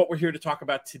what we're here to talk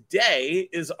about today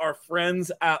is our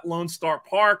friends at Lone Star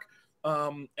Park.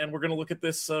 And we're going to look at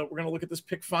this. We're going to look at this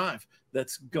pick 5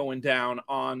 that's going down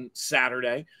on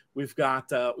Saturday. We've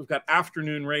got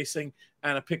afternoon racing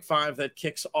and a pick 5 that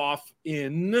kicks off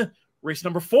in race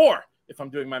number 4, if I'm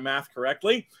doing my math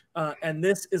correctly. And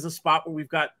this is a spot where we've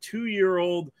got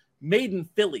 2-year-old maiden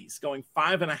fillies going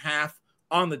 5.5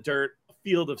 on the dirt, a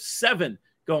field of 7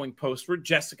 going postward.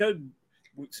 Jessica,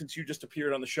 since you just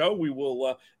appeared on the show, we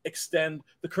will extend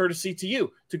the courtesy to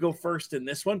you to go first in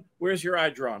this one. Where's your eye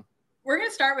drawn? We're going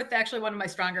to start with actually one of my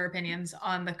stronger opinions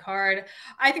on the card.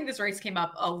 I think this race came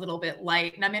up a little bit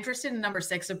light, and I'm interested in number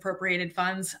 6, Appropriated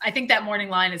Funds. I think that morning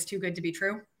line is too good to be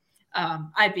true.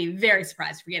 I'd be very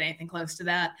surprised if we get anything close to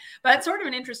that. But it's sort of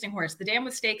an interesting horse. The dam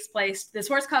with stakes placed. This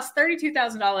horse costs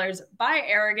 $32,000 by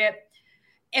Arrogate.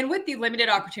 And with the limited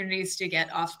opportunities to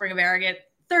get offspring of Arrogate,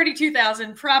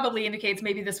 $32,000 probably indicates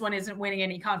maybe this one isn't winning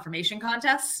any confirmation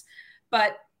contests.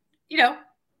 But,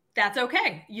 that's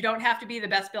okay. You don't have to be the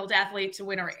best built athlete to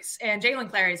win a race. And Jalen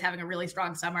Clary is having a really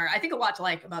strong summer. I think a lot to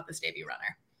like about this debut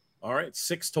runner. All right,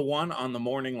 6-1 on the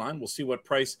morning line. We'll see what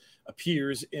price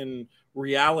appears in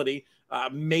reality.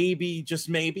 Maybe, just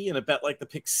maybe, in a bet like the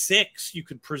pick 6, you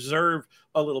could preserve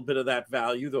a little bit of that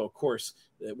value, though, of course,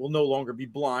 it will no longer be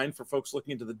blind. For folks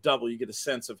looking into the double, you get a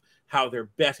sense of how they're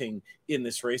betting in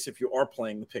this race if you are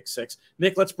playing the pick 6.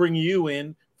 Nick, let's bring you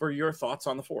in for your thoughts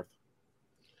on the 4th.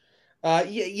 I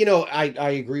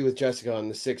agree with Jessica on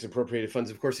the 6 Appropriated Funds.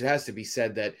 Of course, it has to be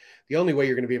said that the only way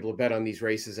you're going to be able to bet on these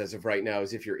races as of right now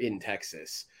is if you're in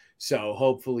Texas. So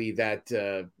hopefully that,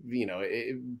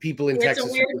 people in Texas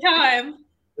it's a weird time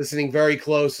listening very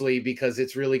closely, because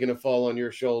it's really going to fall on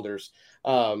your shoulders.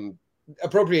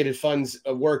 Appropriated Funds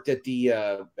worked at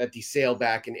the sale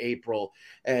back in April,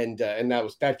 and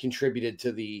that contributed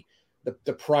to the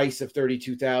price of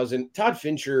 $32,000. Todd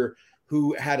Fincher,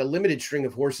 who had a limited string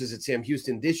of horses at Sam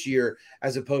Houston this year,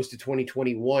 as opposed to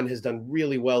 2021, has done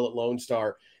really well at Lone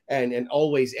Star and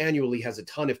always annually has a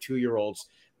ton of 2-year-olds.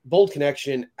 Bold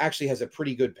Connection actually has a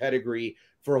pretty good pedigree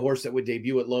for a horse that would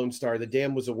debut at Lone Star. The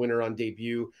dam was a winner on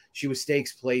debut. She was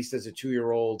stakes placed as a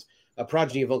 2-year-old. A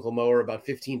progeny of Uncle Mower, about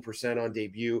 15% on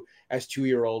debut as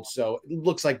 2-year-old. So it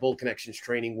looks like Bold Connection's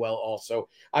training well also.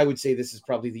 I would say this is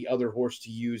probably the other horse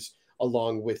to use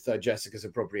along with Jessica's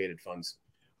Appropriated Funds.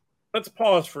 Let's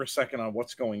pause for a second on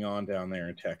what's going on down there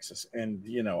in Texas. And,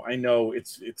 I know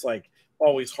it's like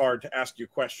always hard to ask you a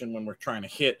question when we're trying to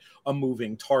hit a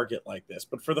moving target like this.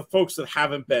 But for the folks that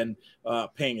haven't been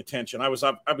paying attention, I was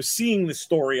seeing this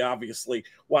story, obviously,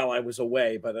 while I was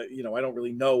away. But, I don't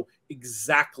really know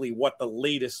exactly what the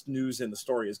latest news in the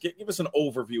story is. Give us an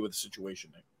overview of the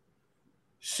situation, Nick.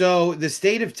 So the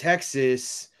state of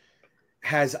Texas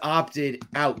has opted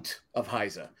out of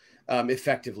HISA.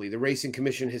 Effectively, the Racing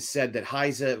Commission has said that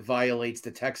HISA violates the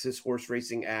Texas Horse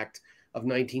Racing Act of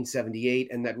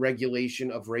 1978, and that regulation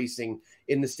of racing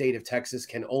in the state of Texas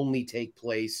can only take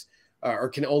place or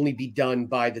can only be done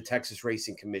by the Texas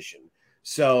Racing Commission.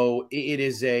 So it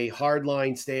is a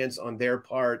hardline stance on their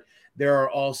part. There are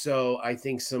also, I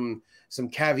think, some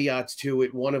caveats to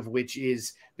it, one of which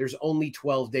is there's only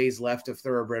 12 days left of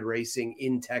thoroughbred racing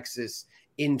in Texas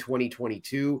in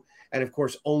 2022. And of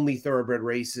course, only thoroughbred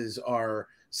races are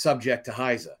subject to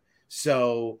HISA.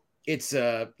 So it's,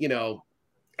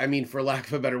 for lack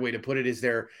of a better way to put it, is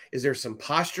there some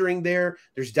posturing there?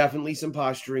 There's definitely some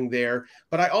posturing there.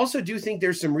 But I also do think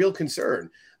there's some real concern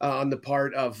on the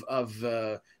part of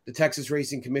the Texas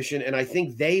Racing Commission. And I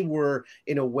think they were,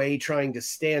 in a way, trying to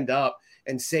stand up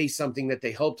and say something that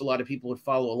they hoped a lot of people would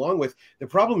follow along with. The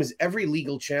problem is every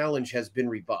legal challenge has been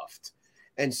rebuffed.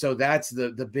 And so that's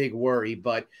the big worry.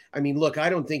 But look, I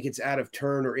don't think it's out of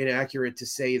turn or inaccurate to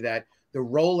say that the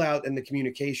rollout and the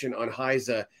communication on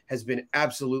HISA has been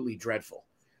absolutely dreadful.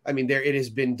 It has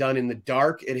been done in the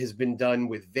dark. It has been done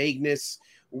with vagueness.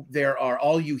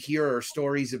 All you hear are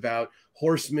stories about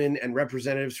horsemen and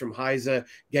representatives from HISA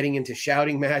getting into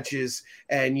shouting matches.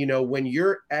 And, when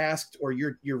you're asked, or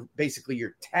you're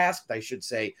tasked, I should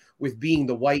say, with being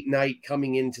the white knight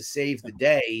coming in to save the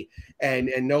day, and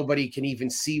nobody can even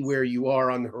see where you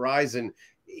are on the horizon,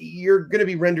 you're going to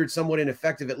be rendered somewhat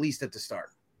ineffective, at least at the start.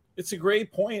 It's a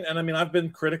great point. And I've been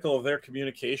critical of their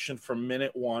communication from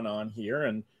minute one on here,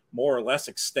 and more or less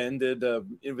extended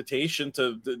invitation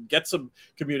to get some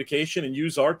communication and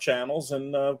use our channels.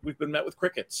 And we've been met with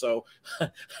crickets. So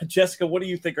Jessica, what do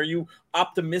you think? Are you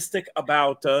optimistic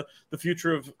about the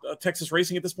future of Texas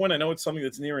racing at this point? I know it's something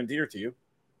that's near and dear to you.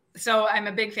 So I'm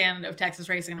a big fan of Texas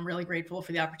racing. I'm really grateful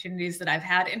for the opportunities that I've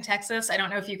had in Texas. I don't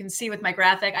know if you can see with my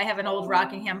graphic, I have an old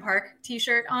Rockingham Park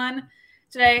t-shirt on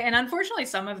today. And unfortunately,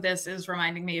 some of this is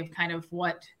reminding me of kind of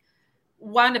what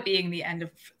wound up being the end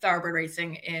of thoroughbred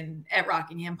racing at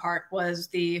Rockingham Park, was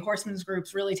the horsemen's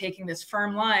groups really taking this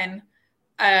firm line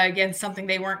against something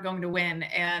they weren't going to win.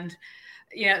 And,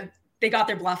 they got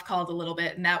their bluff called a little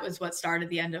bit. And that was what started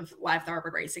the end of live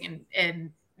thoroughbred racing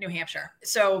in New Hampshire.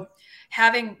 So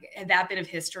having that bit of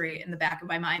history in the back of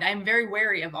my mind, I'm very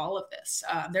wary of all of this.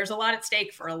 There's a lot at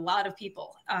stake for a lot of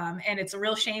people. And it's a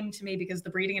real shame to me because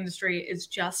the breeding industry is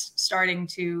just starting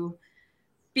to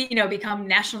become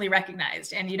nationally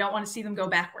recognized, and you don't want to see them go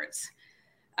backwards.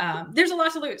 There's a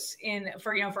lot to lose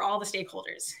for all the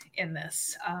stakeholders in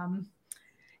this.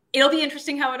 It'll be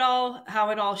interesting how it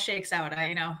all shakes out.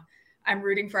 I'm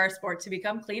rooting for our sport to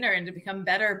become cleaner and to become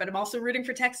better, but I'm also rooting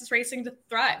for Texas racing to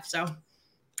thrive. So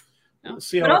we'll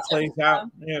see how it plays out.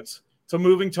 It's a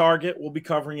moving target. We'll be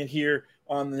covering it here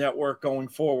on the network going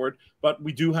forward, but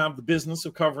we do have the business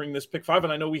of covering this Pick 5,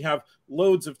 and I know we have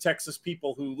loads of Texas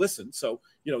people who listen, so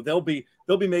they'll be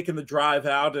making the drive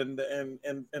out and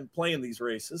playing these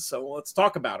races. So let's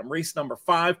talk about them. Race number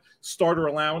 5, starter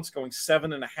allowance, going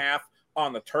 7.5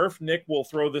 on the turf. Nick, we'll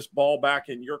throw this ball back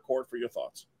in your court for your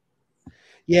thoughts.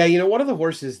 Yeah, one of the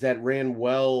horses that ran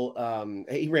well,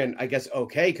 he ran, I guess,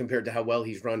 okay compared to how well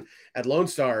he's run at Lone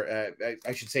Star,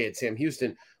 I should say at Sam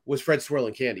Houston, was Fred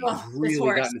Swirling Candy. He's really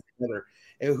gotten it together,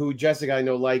 who Jessica I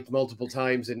know liked multiple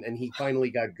times, and he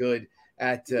finally got good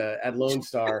at Lone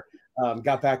Star,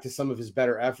 got back to some of his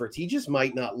better efforts. He just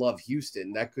might not love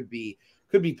Houston. That could be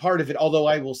part of it, although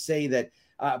I will say that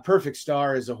Perfect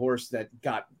Star is a horse that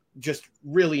got just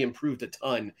really improved a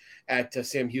ton at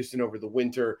Sam Houston over the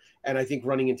winter. And I think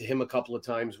running into him a couple of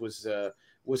times was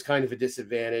kind of a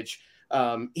disadvantage.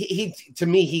 To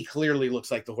me, he clearly looks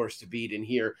like the horse to beat in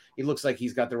here. He looks like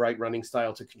he's got the right running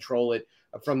style to control it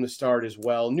from the start as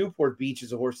well. Newport Beach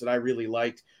is a horse that I really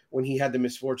liked when he had the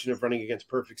misfortune of running against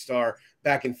Perfect Star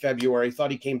back in February.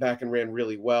 Thought he came back and ran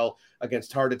really well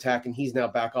against Heart Attack, and he's now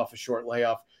back off a short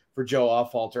layoff for Joe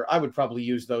Aufhalter. I would probably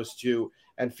use those two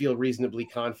and feel reasonably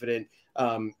confident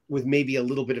with maybe a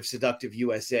little bit of Seductive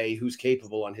USA, who's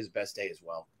capable on his best day as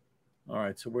well. All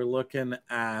right, so we're looking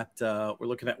at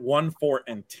 1, 4,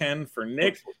 and 10 for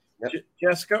Nick. Yep.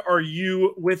 Jessica, are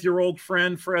you with your old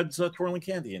friend Fred's Twirling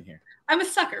Candy in here? I'm a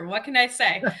sucker. What can I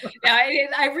say?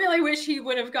 I really wish he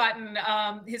would have gotten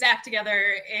his act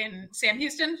together in Sam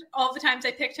Houston. All the times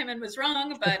I picked him and was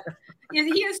wrong, but he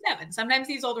is 7. Sometimes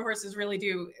these older horses really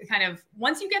do kind of,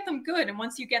 once you get them good and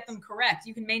once you get them correct,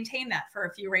 you can maintain that for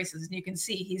a few races. And you can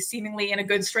see he's seemingly in a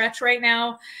good stretch right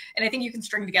now. And I think you can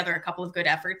string together a couple of good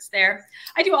efforts there.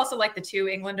 I do also like the 2,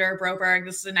 Englander, Broberg.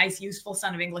 This is a nice, useful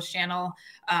son of English Channel.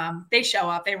 They show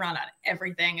up, they run on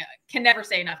everything. Can never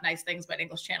say enough nice things about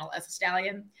English Channel as a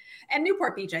stallion. And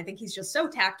Newport Beach, I think he's just so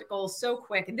tactical, so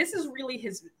quick. And this is really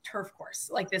his turf course,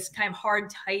 like this kind of hard,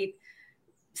 tight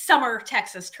summer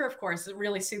Texas turf course that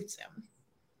really suits him.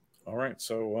 All right,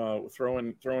 so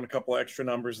throwing a couple extra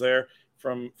numbers there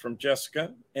from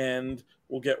Jessica, and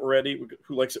we'll get ready.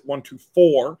 Who likes it? 1, 2,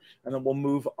 4, and then we'll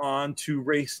move on to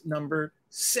race number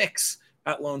 6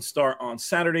 at Lone Star on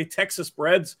Saturday. Texas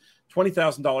Breds,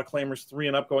 $20,000 claimers, 3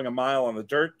 and up, going a mile on the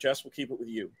dirt. Jess, we'll keep it with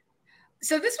you.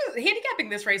 So handicapping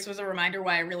this race was a reminder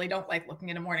why I really don't like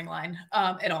looking at a morning line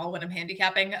at all when I'm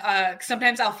handicapping.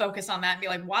 Sometimes I'll focus on that and be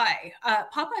like, why?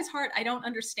 Popeye's Heart, I don't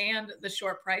understand the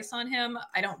short price on him.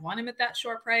 I don't want him at that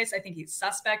short price. I think he's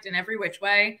suspect in every which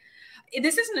way.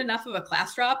 This isn't enough of a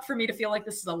class drop for me to feel like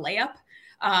this is a layup.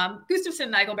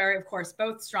 Gustafson and Eagleberry, of course,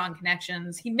 both strong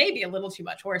connections. He may be a little too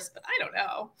much horse, but I don't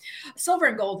know. Silver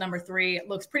and Gold, number 3,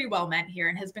 looks pretty well met here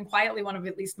and has been quietly one of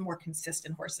at least the more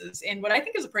consistent horses in what I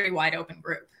think is a pretty wide open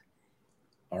group.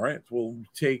 All right, we'll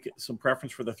take some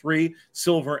preference for the 3,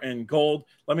 Silver and Gold.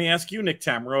 Let me ask you, Nick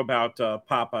Tamero, about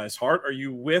Popeye's Heart. Are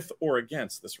you with or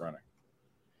against this runner?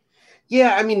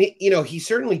 Yeah, I mean, he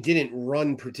certainly didn't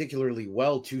run particularly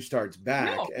well 2 starts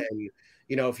back. No. And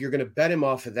if you're going to bet him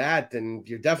off of that, then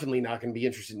you're definitely not going to be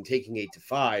interested in taking 8 to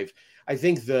 5. I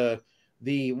think the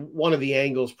one of the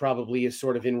angles probably is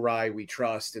sort of in Rye We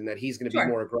Trust, and that he's going to be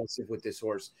more aggressive with this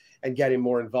horse and get him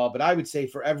more involved. But I would say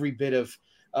for every bit of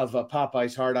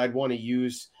Popeye's Heart, I'd want to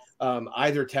use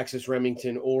either Texas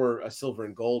Remington or a Silver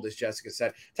and Gold, as Jessica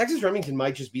said. Texas Remington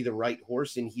might just be the right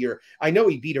horse in here. I know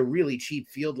he beat a really cheap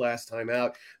field last time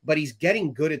out, but he's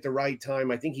getting good at the right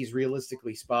time. I think he's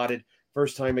realistically spotted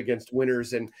first time against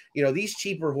winners. And, these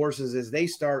cheaper horses, as they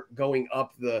start going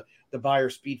up the buyer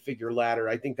speed figure ladder,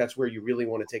 I think that's where you really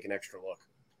want to take an extra look.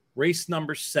 Race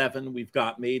number 7, we've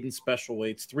got maiden special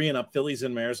weights, 3 and up, fillies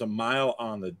and mares, a mile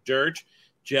on the dirt.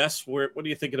 Jess, what are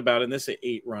you thinking about in this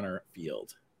 8-runner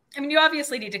field? I mean, you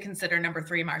obviously need to consider number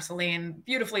 3, Marceline.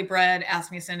 Beautifully bred,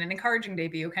 Asmussen, an encouraging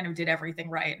debut, kind of did everything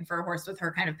right. And for a horse with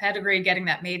her kind of pedigree, getting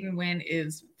that maiden win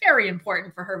is very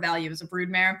important for her value as a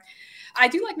broodmare. I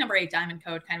do like number 8, Diamond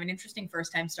Code, kind of an interesting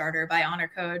first-time starter by Honor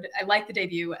Code. I like the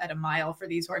debut at a mile for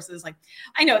these horses. Like,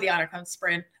 I know the Honor Code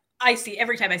sprint.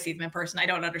 Every time I see them in person, I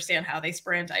don't understand how they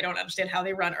sprint. I don't understand how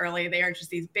they run early. They are just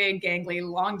these big, gangly,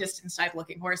 long-distance type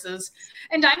looking horses.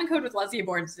 And Diamond Code with Leslie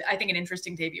aboard is, I think, an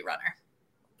interesting debut runner.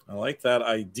 I like that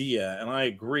idea, and I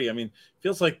agree. I mean,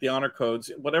 feels like the Honor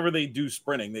Codes, whatever they do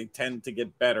sprinting, they tend to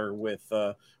get better with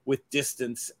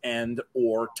distance and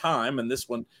or time. And this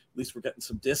one, at least we're getting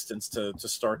some distance to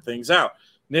start things out.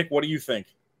 Nick, what do you think?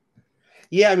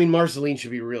 Yeah, I mean, Marceline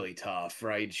should be really tough,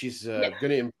 right? She's going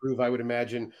to improve, I would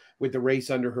imagine, with the race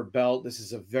under her belt. This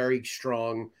is a very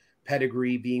strong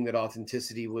pedigree, being that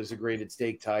Authenticity was a graded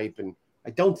stake type, and I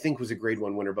don't think was a grade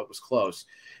 1 winner, but was close.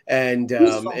 And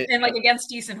like against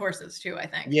decent horses too, I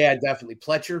think. Yeah, definitely.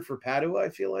 Pletcher for Padua, I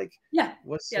feel like. Yeah.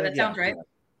 That sounds right.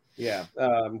 Yeah.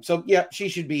 So yeah, she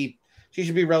should be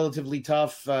relatively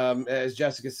tough. As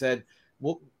Jessica said,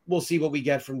 we'll see what we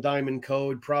get from Diamond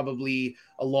Code. Probably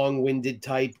a long-winded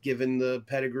type given the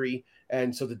pedigree.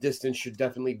 And so the distance should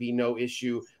definitely be no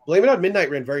issue. Blame It on Midnight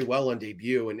ran very well on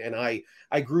debut. And I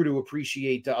grew to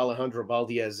appreciate Alejandro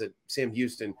Valdez at Sam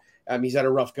Houston. He's had a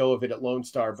rough go of it at Lone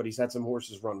Star, but he's had some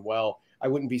horses run well. I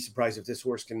wouldn't be surprised if this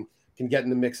horse can get in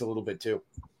the mix a little bit too.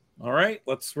 All right,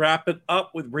 let's wrap it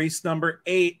up with race number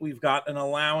 8. We've got an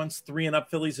allowance, 3 and up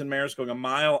fillies and mares going a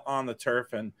mile on the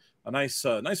turf, and a nice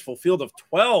full field of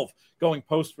 12 going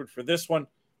postward for this one.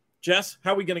 Jess,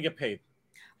 how are we going to get paid?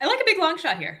 I like a big long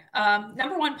shot here.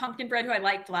 Number 1, Pumpkin Bread, who I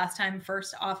liked last time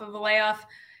first off of the layoff.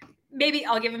 Maybe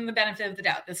I'll give him the benefit of the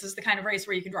doubt. This is the kind of race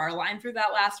where you can draw a line through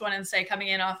that last one and say, coming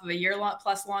in off of a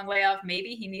year-plus long layoff,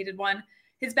 maybe he needed one.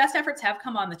 His best efforts have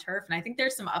come on the turf, and I think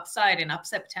there's some upside and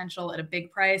upset potential at a big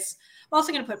price. I'm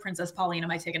also going to put Princess Pauline on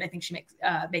my ticket. I think she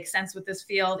makes sense with this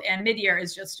field, and mid-year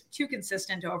is just too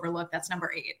consistent to overlook. That's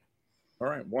number 8. All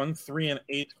right, 1, 3, and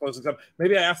 8 closing up.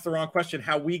 Maybe I asked the wrong question.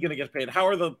 How are we going to get paid? How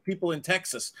are the people in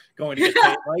Texas going to get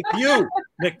paid like you,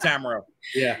 Nick Tamaro?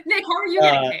 Yeah. Nick, how are you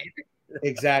getting paid?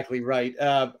 Exactly right.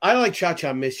 I like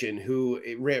Cha-Cha Mission, who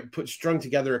strung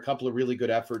together a couple of really good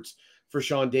efforts for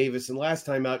Sean Davis. And last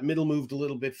time out, middle moved a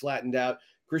little bit, flattened out.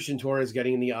 Christian Torres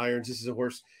getting in the irons. This is a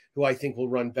horse who I think will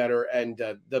run better. And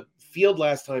the field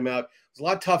last time out was a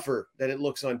lot tougher than it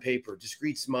looks on paper.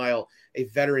 Discreet Smile, a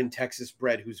veteran Texas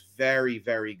bred who's very,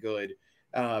 very good.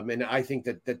 And I think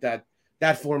that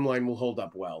form line will hold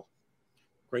up well.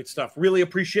 Great stuff. Really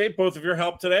appreciate both of your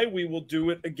help today. We will do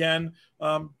it again,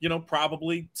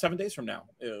 probably 7 days from now,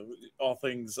 all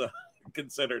things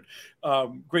considered.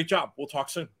 Great job. We'll talk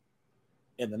soon.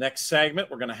 In the next segment,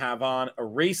 we're going to have on a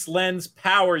Race Lens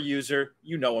power user.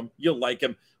 You know him. You'll like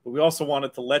him. But we also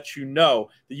wanted to let you know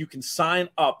that you can sign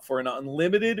up for an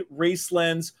unlimited Race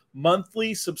Lens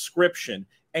monthly subscription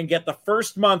and get the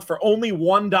first month for only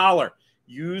 $1.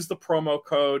 Use the promo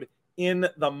code In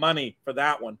the Money for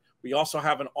that one. We also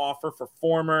have an offer for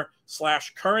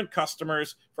former/current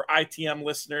customers for ITM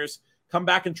listeners. Come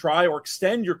back and try or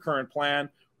extend your current plan,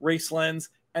 Race Lens,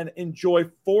 and enjoy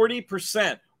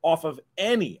 40% off of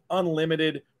any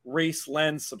unlimited Race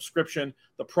Lens subscription.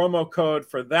 The promo code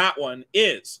for that one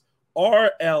is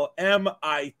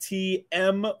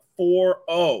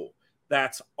RLMITM40.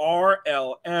 That's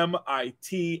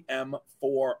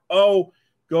RLMITM40.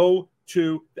 Go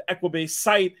to the Equibase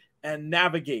site and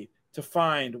navigate to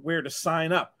find where to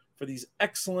sign up for these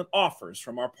excellent offers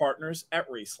from our partners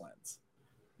at Race Lens.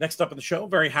 Next up in the show,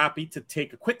 very happy to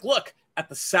take a quick look at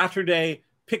the Saturday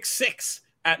Pick 6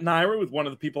 at NYRA with one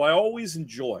of the people I always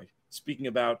enjoy speaking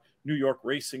about New York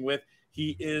racing with.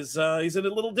 He's in a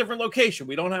little different location.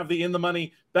 We don't have the In the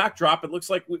Money backdrop. It looks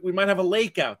like we might have a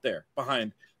lake out there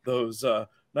behind those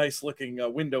nice-looking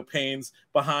window panes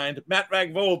behind. Matt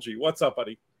Magvolgi, what's up,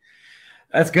 buddy?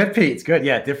 That's good, Pete. It's good.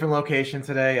 Yeah, different location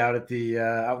today out at the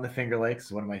out in the Finger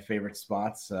Lakes. One of my favorite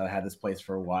spots. Had this place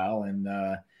for a while, and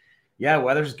yeah,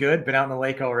 weather's good. Been out in the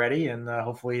lake already, and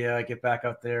hopefully get back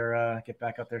out there. Get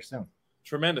back out there soon.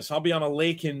 Tremendous. I'll be on a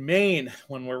lake in Maine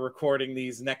when we're recording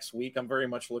these next week. I'm very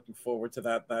much looking forward to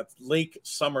that. That lake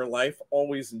summer life,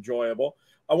 always enjoyable.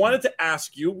 I wanted to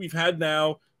ask you. We've had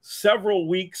now several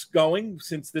weeks going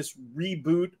since this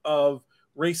reboot of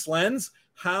Race Lens.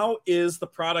 How is the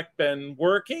product been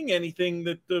working? Anything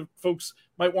that the folks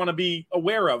might want to be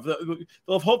aware of? They'll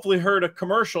have hopefully heard a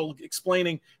commercial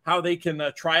explaining how they can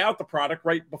try out the product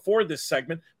right before this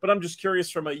segment. But I'm just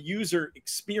curious from a user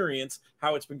experience,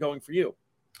 how it's been going for you.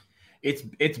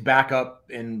 It's back up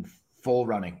in full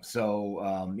running. So,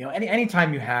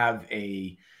 anytime you have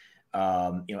a,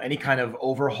 any kind of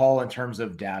overhaul in terms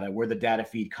of data, where the data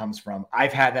feed comes from,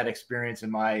 I've had that experience in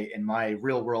my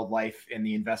real world life in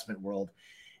the investment world.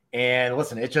 And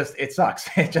listen, it sucks.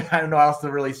 I don't know how else to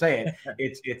really say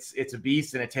it. It's a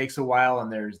beast, and it takes a while,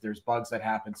 and there's bugs that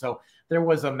happen. So there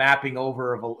was a mapping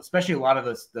over of especially a lot of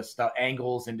the stuff,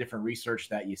 angles and different research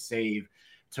that you save.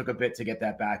 Took a bit to get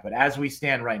that back, but as we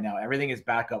stand right now, everything is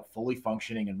back up, fully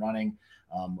functioning and running.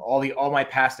 All my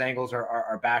past angles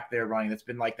are back there running. It's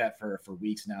been like that for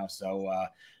weeks now. So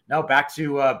now back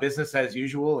to business as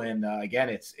usual. And again,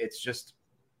 it's just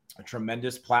a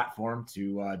tremendous platform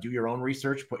to do your own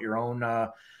research, put your own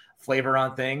flavor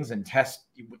on things, and test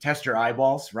your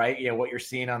eyeballs, right? What you're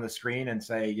seeing on the screen, and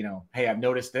say, hey, I've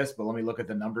noticed this, but let me look at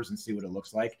the numbers and see what it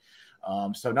looks like.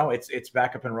 So no, it's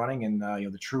back up and running, and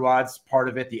the True Odds part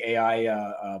of it, the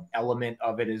AI element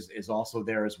of it is also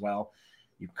there as well.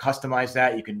 You customize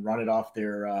that, you can run it off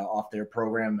their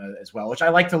program as well, which I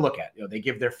like to look at. They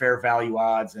give their fair value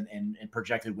odds and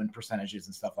projected win percentages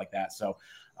and stuff like that. So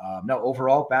no,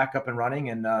 overall back up and running,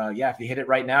 and if you hit it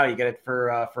right now, you get it for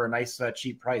a nice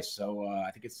cheap price. So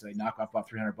I think it's a knockoff about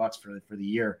 $300 for the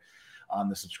year on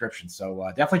the subscription. So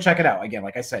definitely check it out. Again,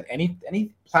 like I said,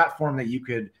 any platform that you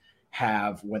could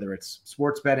have, whether it's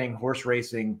sports betting, horse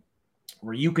racing,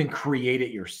 where you can create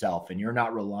it yourself and you're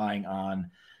not relying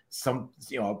on some,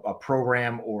 a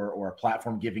program or a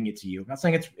platform giving it to you. I'm not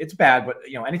saying it's bad, but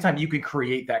anytime you can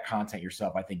create that content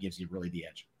yourself, I think gives you really the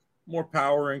edge. More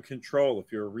power and control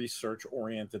if you're a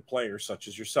research-oriented player such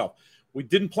as yourself. We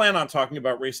didn't plan on talking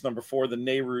about race number 4, the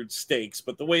Neyrood Stakes,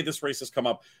 but the way this race has come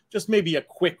up, just maybe a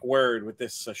quick word with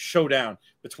this showdown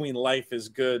between Life is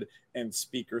Good and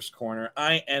Speaker's Corner.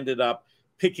 I ended up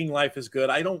picking Life is Good.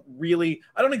 I don't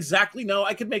exactly know.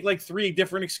 I could make like 3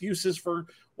 different excuses for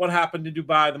what happened in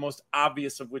Dubai, the most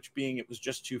obvious of which being it was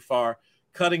just too far.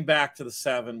 Cutting back to the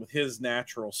 7 with his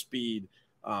natural speed.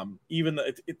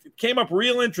 It came up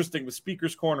real interesting with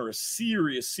Speaker's Corner, a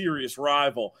serious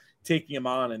rival, taking him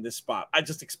on in this spot. I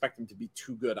just expect him to be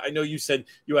too good. I know you said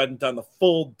you hadn't done the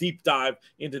full deep dive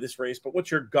into this race, but what's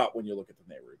your gut when you look at the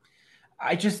Neyrood?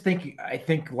 I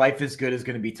think Life is Good is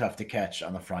going to be tough to catch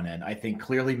on the front end. I think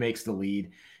Clearly makes the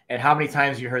lead. And how many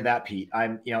times you heard that, Pete?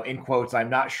 I'm, in quotes, I'm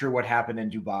not sure what happened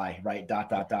in Dubai, right? ...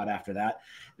 after that.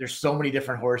 There's so many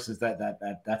different horses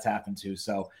that's happened to.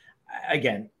 So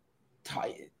again,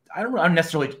 I don't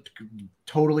necessarily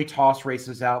totally toss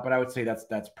races out, but I would say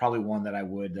that's probably one that I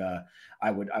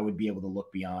would be able to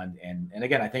look beyond. And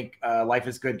again, I think Life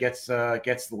is Good gets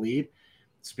the lead.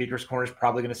 Speaker's Corner is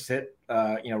probably going to sit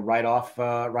right off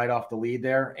the lead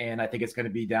there, and I think it's going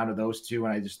to be down to those two.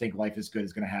 And I just think Life is Good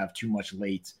is going to have too much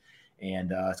late,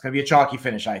 and it's going to be a chalky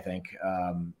finish. I think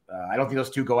I don't think those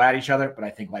two go at each other, but I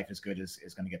think Life is Good is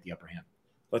going to get the upper hand.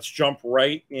 Let's jump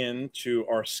right into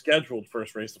our scheduled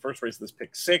first race. The first race of this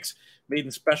pick 6,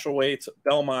 maiden special weights,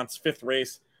 Belmont's 5th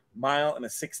race, mile and a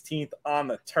 16th on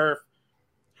the turf.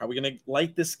 How are we going to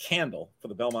light this candle for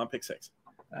the Belmont pick 6?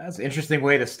 That's an interesting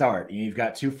way to start. You've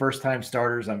got 2 first-time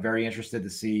starters. I'm very interested to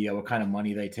see what kind of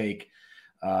money they take.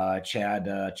 Chad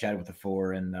with the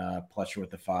 4 and Pletcher with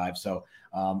the 5. So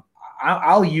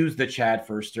I'll use the Chad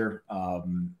Firster.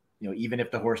 Even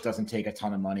if the horse doesn't take a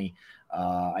ton of money,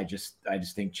 I just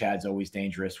think Chad's always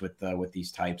dangerous with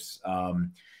these types.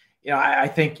 I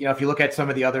think if you look at some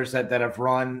of the others that have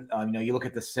run, you look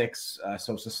at the 6.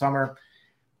 So Summer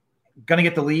gonna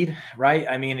get the lead, right?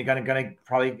 I mean, gonna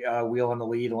probably wheel on the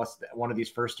lead unless one of these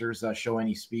firsters show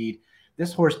any speed.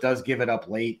 This horse does give it up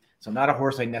late, so not a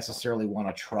horse I necessarily want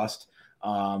to trust.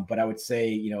 But I would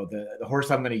say, the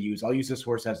horse I'm going to use, I'll use this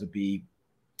horse as a B.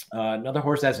 Another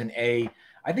horse as an A.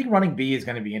 I think running B is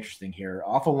going to be interesting here.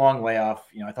 Off a long layoff,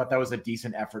 I thought that was a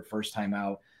decent effort first time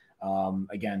out.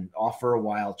 Again, off for a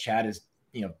while. Chad is,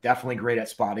 definitely great at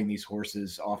spotting these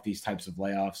horses off these types of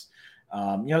layoffs.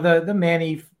 The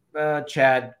Manny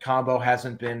Chad combo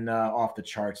hasn't been off the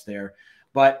charts there.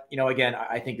 But, again,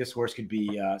 I think this horse could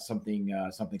be something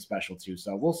special too.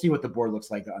 So we'll see what the board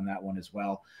looks like on that one as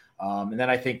well. And then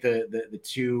I think the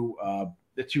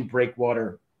two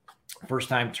Breakwater first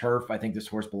time turf. I think this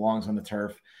horse belongs on the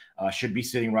turf. Should be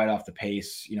sitting right off the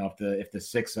pace. If the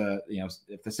 6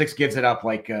 if the 6 gives it up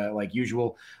like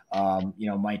usual,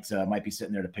 might be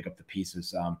sitting there to pick up the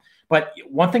pieces. But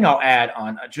one thing I'll add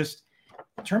on, just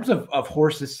in terms of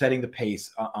horses setting the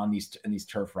pace on these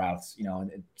turf routes,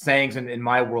 and sayings in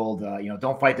my world,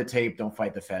 don't fight the tape, don't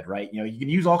fight the Fed, right? You can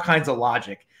use all kinds of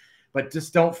logic, but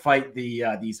just don't fight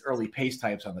these early pace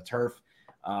types on the turf.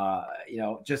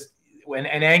 Just an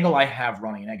angle I have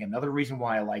running, and again, another reason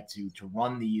why I like to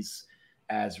run these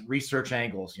as research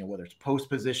angles, whether it's post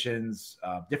positions,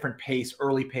 different pace,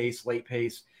 early pace, late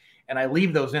pace, and I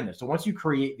leave those in there. So once you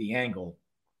create the angle,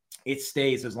 it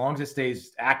stays, as long as it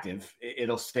stays active,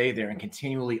 it'll stay there and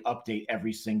continually update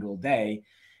every single day.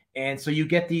 And so you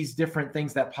get these different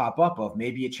things that pop up of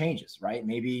maybe it changes, right?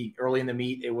 Maybe early in the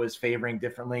meet, it was favoring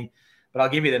differently, but I'll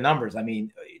give you the numbers. I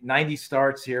mean, 90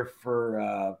 starts here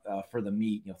for the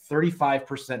meet,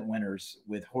 35% winners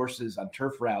with horses on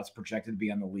turf routes projected to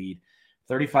be on the lead,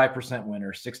 35%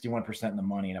 winners, 61% in the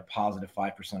money, and a positive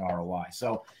 5% ROI.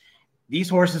 So these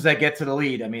horses that get to the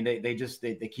lead, I mean,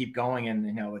 they keep going, and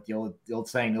with the old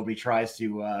saying, nobody tries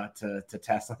to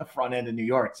test on the front end in New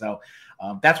York. So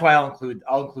that's why I'll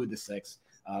include the 6.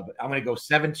 But I'm going to go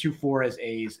 7, 2, 4 as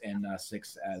A's and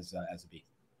 6 as a B.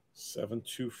 7,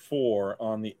 2, 4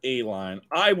 on the A line.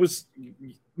 I was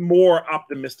more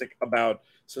optimistic about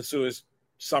Sosua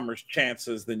Summers'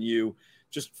 chances than you.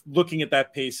 Just looking at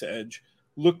that pace edge,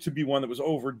 looked to be one that was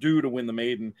overdue to win the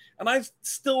maiden, and I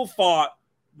still thought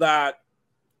that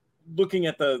looking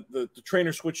at the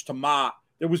trainer switch to Mott,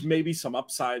 there was maybe some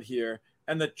upside here,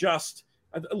 and that just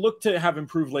looked to have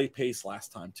improved late pace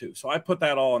last time too. So I put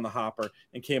that all in the hopper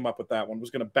and came up with that one.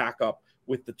 Was going to back up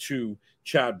with the 2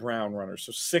 Chad Brown runners.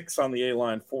 So 6 on the A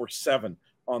line, 4, 7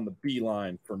 on the B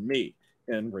line for me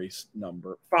in race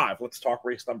number 5. Let's talk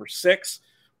race number 6.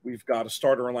 We've got a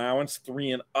starter allowance,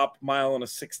 3 and up, mile and a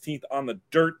 16th on the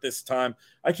dirt this time.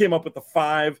 I came up with the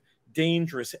 5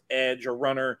 Dangerous Edge, a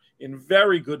runner in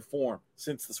very good form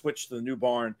since the switch to the new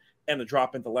barn and the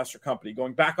drop into lesser company,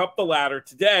 going back up the ladder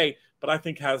today, but I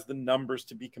think has the numbers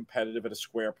to be competitive at a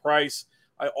square price.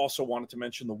 I also wanted to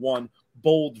mention the 1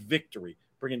 Bold Victory,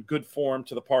 bringing good form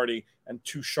to the party, and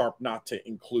too sharp not to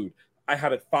include. I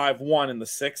had it 5-1 in the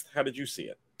 6th. How did you see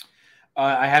it?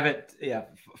 I have it,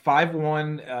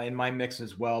 5-1 in my mix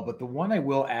as well. But the one I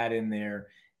will add in there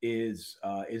is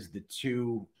the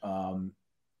 2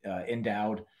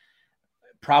 Endowed.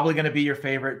 Probably going to be your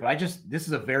favorite, but this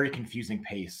is a very confusing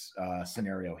pace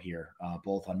scenario here,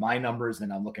 both on my numbers,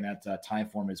 and I'm looking at time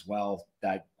form as well.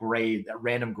 That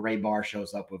random gray bar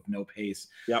shows up with no pace.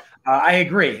 Yep. I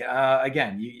agree.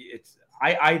 Again,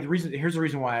 here's the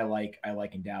reason why I like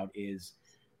Endowed is,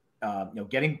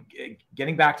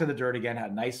 getting back to the dirt again,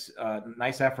 had a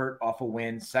nice effort off a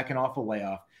win, second off a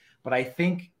layoff, but I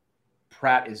think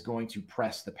Prat is going to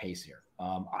press the pace here.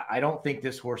 I don't think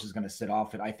this horse is going to sit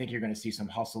off it. I think you're going to see some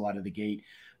hustle out of the gate,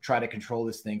 try to control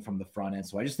this thing from the front end.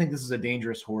 So I just think this is a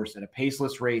dangerous horse in a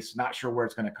paceless race. Not sure where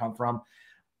it's going to come from.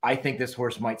 I think this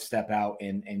horse might step out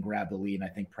and grab the lead, and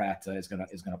I think Prat is going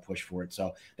to push for it.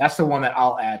 So that's the one that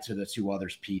I'll add to the 2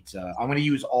 others, Pete. I'm going to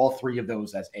use all 3 of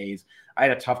those as A's. I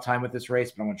had a tough time with this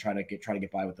race, but I'm going to try to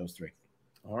get by with those 3.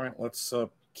 All right, let's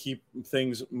keep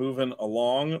things moving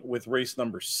along with race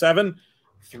number 7.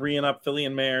 3 and up filly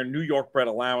and mare, New York bred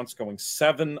allowance, going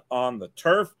 7 on the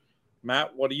turf.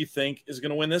 Matt, what do you think is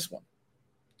going to win this one?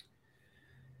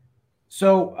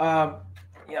 So,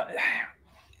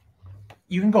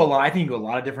 you can go a lot. I think you can go a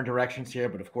lot of different directions here,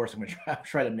 but of course, I'm going to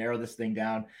try to narrow this thing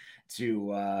down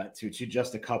to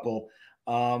just a couple.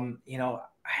 I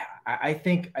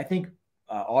think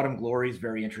Autumn Glory is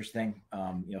very interesting.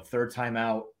 Third time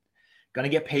out, going to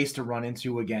get pace to run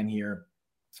into again here.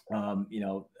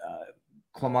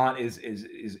 Clement is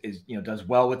does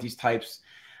well with these types.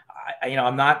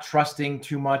 I'm not trusting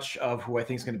too much of who I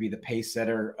think is going to be the pace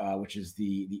setter, which is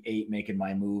the 8 Making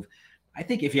My Move. I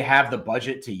think if you have the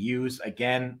budget to use,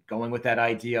 again, going with that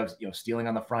idea of stealing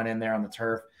on the front end there on the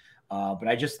turf, but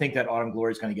I just think that Autumn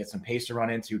Glory is going to get some pace to run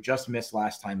into. Just missed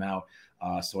last time out,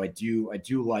 so I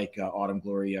do like Autumn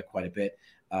Glory quite a bit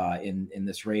in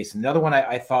this race. And the other one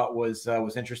I thought was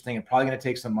interesting and probably going to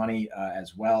take some money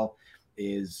as well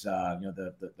is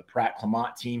the Prat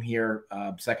Clement team here,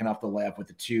 second off the layup with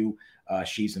the 2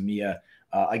 She's a Mia.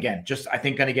 Again, just I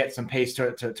think going to get some pace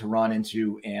to run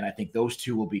into, and I think those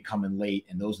 2 will be coming late,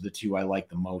 and those are the 2 I like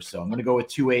the most. So I'm going to go with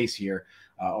 2 A's here,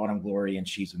 Autumn Glory and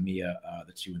She's a Mia,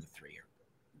 the 2 and the 3 here.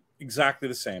 Exactly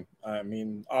the same. I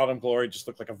mean, Autumn Glory just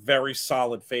looked like a very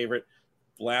solid favorite.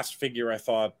 Last figure I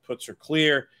thought puts her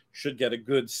clear, should get a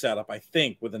good setup, I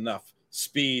think, with enough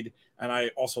speed. And I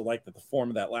also like that the form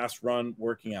of that last run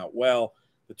working out well.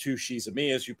 The 2 She's a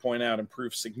Me, as you point out,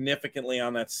 improved significantly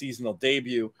on that seasonal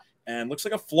debut and looks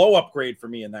like a flow upgrade for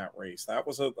me in that race. That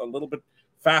was a little bit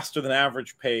faster than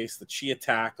average pace that she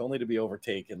attacked, only to be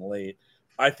overtaken late.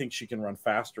 I think she can run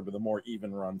faster with a more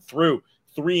even run through.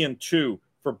 3-2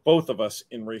 for both of us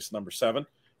in race number 7,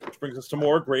 which brings us to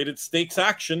more graded stakes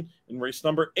action in race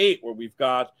number 8, where we've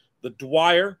got the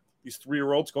Dwyer, these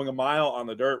 3-year-olds going a mile on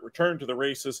the dirt, return to the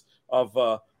races of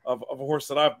a horse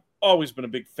that I've always been a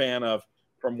big fan of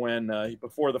from when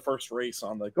before the first race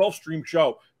on the Gulfstream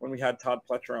show, when we had Todd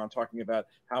Pletcher on talking about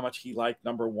how much he liked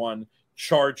number 1,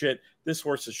 Charge It. This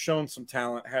horse has shown some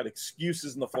talent, had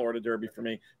excuses in the Florida Derby for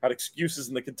me, had excuses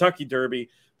in the Kentucky Derby.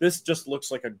 This just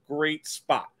looks like a great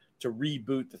spot to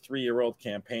reboot the 3-year-old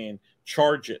campaign.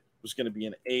 Charge It was going to be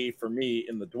an A for me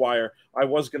in the Dwyer. I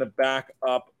was going to back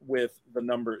up with the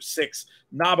number 6,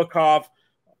 Nabokov.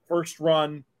 First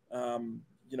run,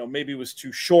 maybe was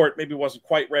too short, maybe wasn't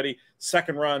quite ready.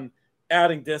 Second run,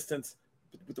 adding distance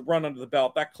with the run under the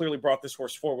belt, that clearly brought this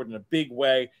horse forward in a big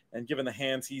way. And given the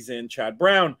hands he's in, Chad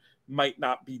Brown might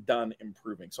not be done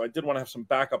improving. So I did want to have some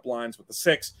backup lines with the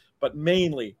 6, but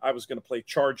mainly I was going to play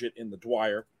Charge It in the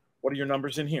Dwyer. What are your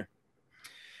numbers in here?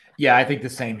 Yeah, I think the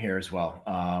same here as well.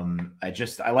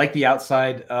 I like the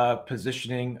outside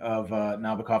positioning of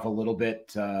Nabokov a little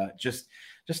bit, just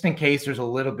in case there's a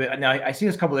little bit. Now I see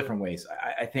this a couple different ways.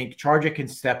 I think Charge It can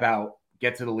step out,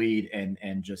 get to the lead,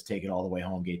 and just take it all the way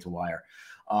home, gate to wire.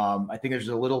 I think there's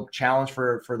a little challenge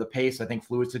for the pace. I think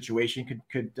Fluid Situation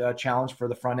could challenge for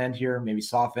the front end here, maybe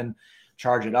soften,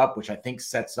 Charge It up, which I think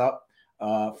sets up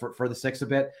for the 6 a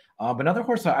bit. But another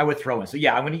horse I would throw in. So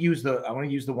yeah, I'm going to use the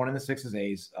 1 and the 6 as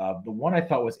A's. The one I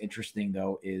thought was interesting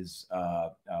though is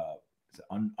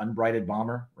Unbridled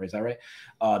Bomber. Right, is that right?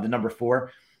 The number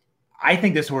 4. I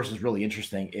think this horse is really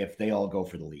interesting if they all go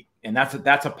for the lead, and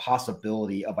that's a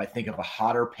possibility of, I think, of a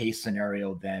hotter pace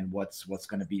scenario than what's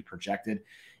going to be projected.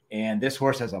 And this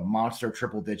horse has a monster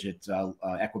triple-digit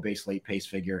Equibase late pace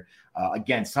figure.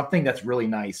 Again, something that's really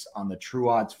nice on the True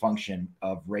Odds function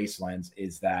of Race Lens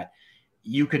is that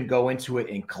you can go into it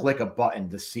and click a button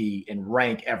to see and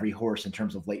rank every horse in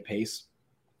terms of late pace.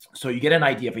 So you get an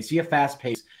idea. If you see a fast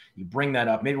pace, you bring that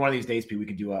up. Maybe one of these days, we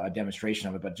could do a demonstration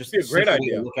of it. But just a great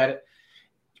idea. Look at it,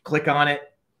 click on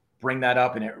it, bring that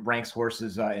up, and it ranks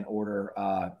horses in order.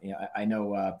 I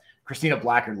know Christina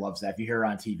Blackard loves that. If you hear her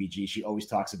on TVG, she always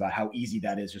talks about how easy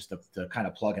that is just to kind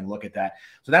of plug and look at that.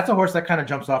 So that's a horse that kind of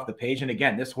jumps off the page. And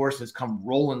again, this horse has come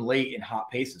rolling late in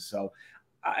hot paces. So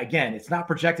again, it's not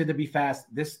projected to be fast.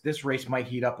 This race might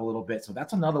heat up a little bit. So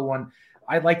that's another one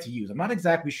I'd like to use. I'm not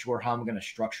exactly sure how I'm going to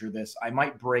structure this. I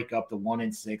might break up the 1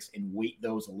 and 6 and weight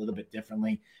those a little bit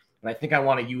differently. But I think I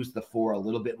want to use the 4 a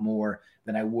little bit more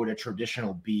than I would a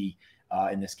traditional B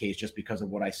in this case, just because of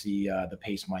what I see the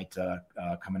pace might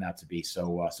coming out to be.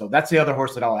 So that's the other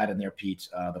horse that I'll add in there, Pete,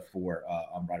 the 4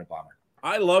 Unbridled Bomber.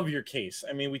 I love your case.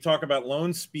 I mean, we talk about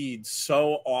lone speed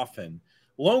so often.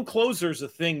 Lone closer's a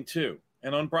thing too.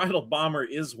 And Unbridled Bomber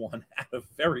is one at a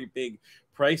very big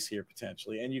price here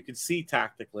potentially. And you can see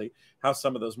tactically how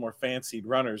some of those more fancied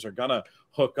runners are going to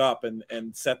hook up and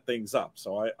set things up.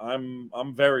 So I'm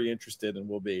very interested and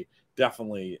will be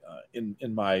definitely in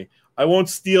my – I won't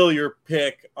steal your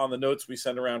pick on the notes we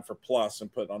send around for Plus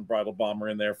and put Unbridled Bomber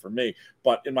in there for me.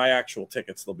 But in my actual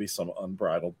tickets, there'll be some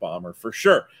Unbridled Bomber for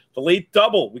sure. The late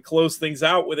double, we close things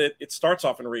out with it. It starts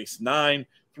off in race 9.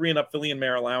 3 and up filly and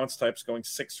mare allowance types going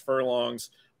 6 furlongs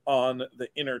on the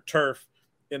inner turf.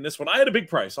 In this one, I had a big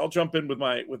price. I'll jump in with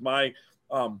my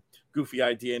goofy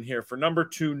idea in here for number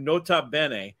 2, Nota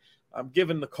Bene. I'm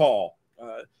given the call.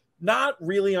 Not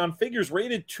really on figures,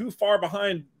 rated too far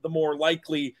behind the more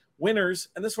likely winners.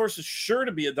 And this horse is sure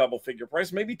to be a double figure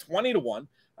price, maybe 20-1.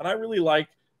 And I really like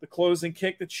the closing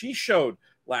kick that she showed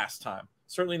last time.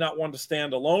 Certainly not one to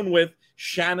stand alone with.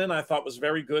 Shannon, I thought, was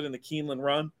very good in the Keeneland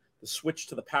run. The switch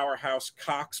to the powerhouse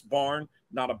Cox Barn,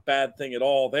 not a bad thing at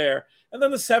all there. And then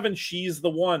the 7, She's the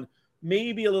One.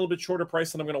 Maybe a little bit shorter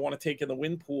price than I'm going to want to take in the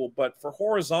win pool. But for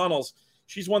horizontals,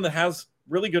 she's one that has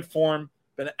really good form,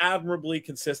 been admirably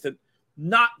consistent,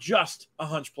 not just a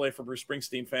hunch play for Bruce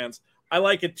Springsteen fans. I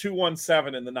like it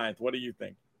 2-1-7 in the 9th. What do you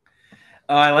think?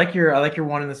 I like your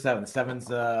 1 in the 7.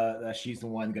 7's She's the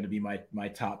One going to be my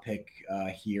top pick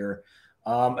here.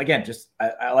 Again, just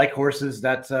I like horses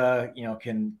that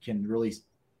can really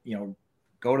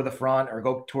go to the front or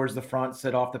go towards the front,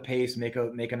 sit off the pace, make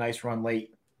a nice run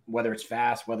late, whether it's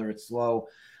fast, whether it's slow.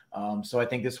 So I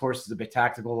think this horse is a bit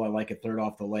tactical. I like it third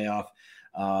off the layoff.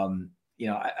 Third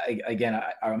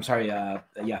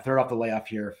off the layoff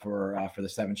here for the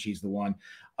 7, She's the One.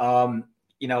 The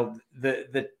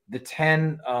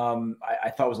 10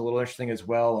 I thought was a little interesting as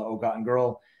well. Ogotten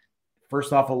Girl.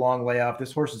 first off a long layoff.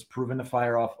 This horse is proven to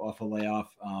fire off a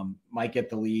layoff. Might get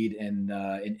the lead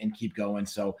and keep going.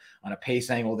 So on a pace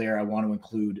angle there, I want to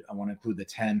include the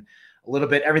 10 a little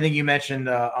bit. Everything you mentioned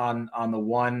on the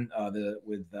one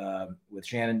with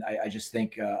Shannon. I just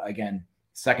think again,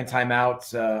 second time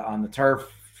out on the turf,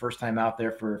 first time out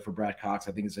there for Brad Cox.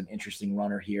 I think it's an interesting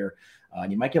runner here,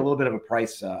 and you might get a little bit of a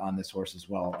price on this horse as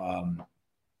well.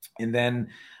 And then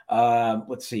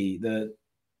let's see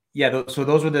so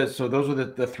those were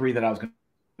the three that I was going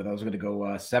to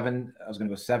go 7. I was going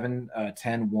to go 7,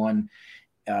 10, 1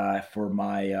 for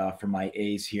my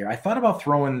A's here. I thought about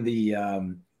throwing the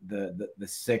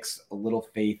 6, a little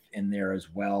faith in there as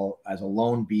well as a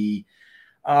lone B.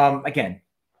 Again,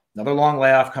 another long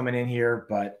layoff coming in here,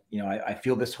 but I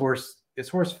feel this horse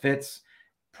fits.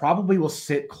 Probably will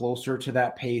sit closer to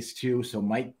that pace too, so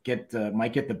might get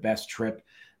the best trip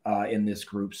in this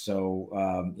group. So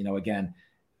again,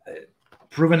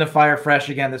 proven to fire fresh.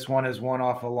 Again, this one is one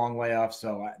off a long layoff,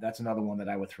 so that's another one that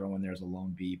I would throw in there as a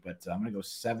lone B. But I'm going to go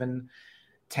 7,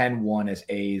 10, 1 as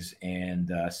A's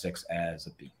and 6 as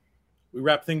a B. We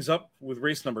wrap things up with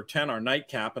race number 10, our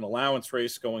nightcap, an allowance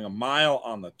race going a mile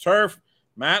on the turf.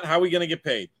 Matt, how are we going to get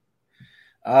paid?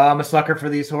 I'm a sucker for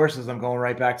these horses. I'm going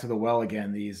right back to the well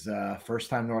again. These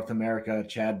first-time North America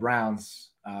Chad Browns.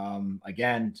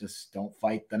 Again, just don't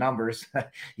fight the numbers.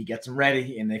 He gets them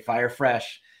ready, and they fire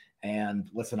fresh. And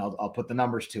listen, I'll put the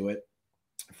numbers to it.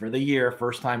 For the year,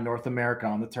 first-time North America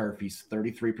on the turf, he's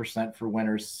 33% for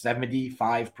winners,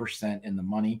 75% in the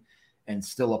money, and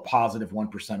still a positive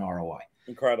 1% ROI.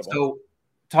 Incredible. So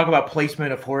talk about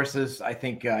placement of horses. I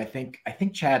think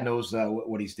Chad knows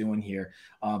what he's doing here.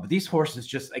 But these horses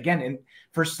just, again, and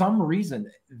for some reason,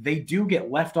 they do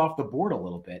get left off the board a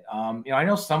little bit. I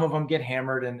know some of them get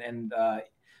hammered,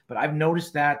 but I've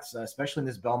noticed that, especially in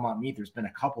this Belmont meet, there's been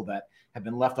a couple that have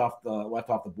been left off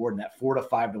the board in that 4 to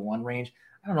 5 to 1 range.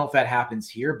 I don't know if that happens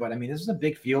here, but I mean, this is a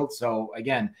big field. So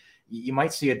again, you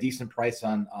might see a decent price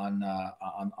on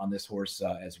this horse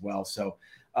as well. So,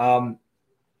 the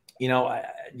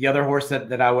other horse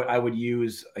that I would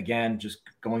use, again, just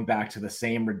going back to the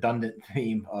same redundant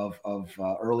theme of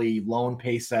early lone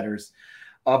pace setters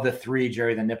of the 3,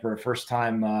 Jerry the Nipper, first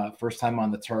time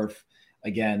on the turf,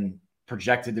 again,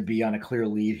 projected to be on a clear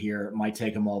lead here. Might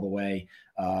take him all the way.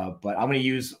 But I'm going to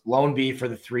use lone B for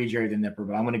the 3, Jerry the Nipper,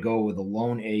 but I'm going to go with a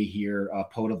lone A here,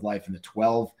 Poet of Life in the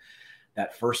 12.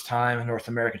 That first time in North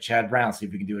America, Chad Brown. See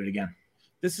if we can do it again.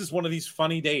 This is one of these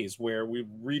funny days where we're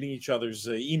reading each other's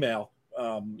email.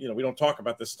 We don't talk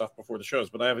about this stuff before the shows,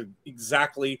 but I have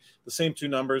exactly the same 2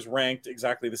 numbers ranked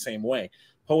exactly the same way.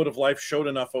 Poet of Life showed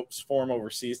enough form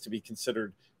overseas to be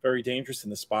considered very dangerous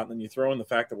in the spot. And then you throw in the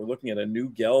fact that we're looking at a new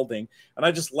gelding. And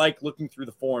I just like looking through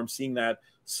the form, seeing that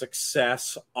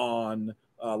success on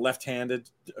left-handed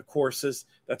courses.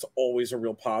 That's always a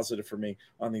real positive for me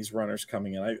on these runners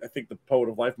coming in. I think the Poet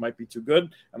of Life might be too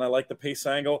good, and I like the pace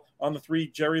angle on the 3,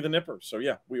 Jerry the Nipper. So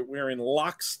yeah, we're in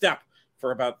lockstep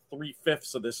for about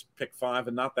 3/5 of this pick 5,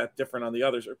 and not that different on the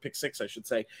others, or pick 6, I should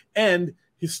say. And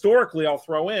historically, I'll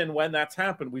throw in, when that's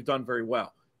happened, we've done very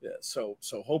well. Yeah, so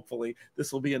hopefully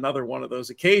this will be another one of those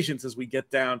occasions as we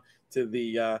get down to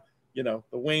the the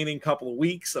waning couple of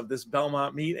weeks of this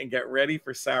Belmont meet and get ready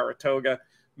for Saratoga.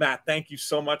 Matt, thank you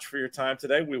so much for your time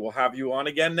today. We will have you on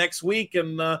again next week.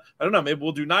 And I don't know, maybe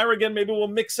we'll do NYRA again. Maybe we'll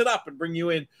mix it up and bring you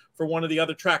in for one of the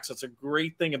other tracks. That's a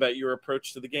great thing about your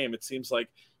approach to the game. It seems like,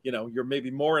 you're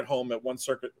maybe more at home at one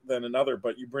circuit than another,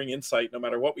 but you bring insight no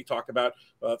matter what we talk about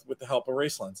with the help of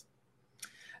Racelens.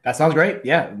 That sounds great.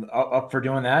 Yeah, up for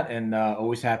doing that, and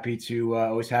always happy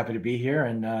to be here.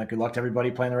 And good luck to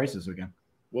everybody playing the races again.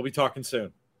 We'll be talking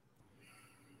soon.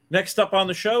 Next up on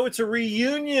the show, it's a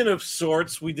reunion of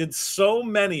sorts. We did so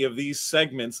many of these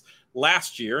segments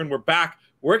last year, and we're back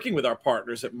working with our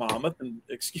partners at Monmouth. And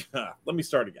let me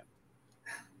start again.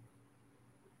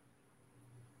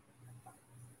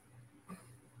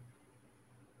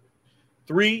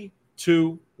 Three,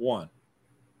 two, one.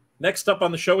 Next up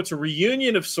on the show, it's a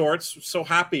reunion of sorts. So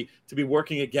happy to be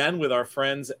working again with our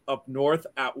friends up north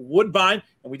at Woodbine.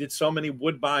 And we did so many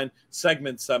Woodbine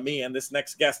segments, me and this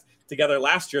next guest together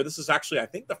last year. This is actually, I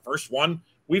think, the first one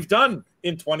we've done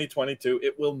in 2022.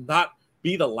 It will not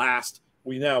be the last.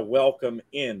 We now welcome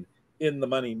in the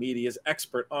Money Media's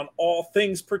expert on all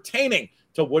things pertaining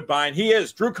to Woodbine. He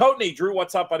is Drew Coatney. Drew,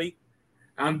 what's up, buddy?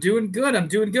 I'm doing good.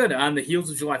 On the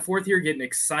heels of July 4th here, getting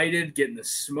excited, getting the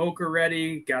smoker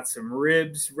ready, got some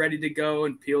ribs ready to go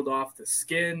and peeled off the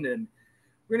skin. And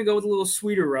we're going to go with a little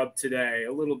sweeter rub today,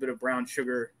 a little bit of brown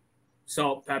sugar,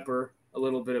 salt, pepper, a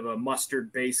little bit of a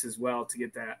mustard base as well to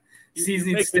get that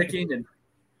seasoning sticking. And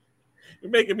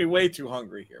You're making me way too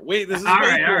hungry here. Wait, this is all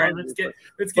right. Let's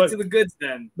get to the goods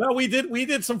then. No, we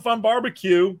did some fun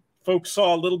barbecue. Folks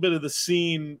saw a little bit of the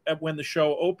scene when the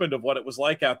show opened of what it was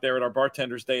like out there at our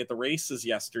bartender's day at the races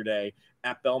yesterday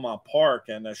at Belmont Park,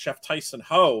 and Chef Tyson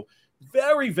Ho,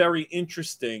 very, very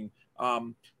interesting,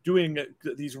 doing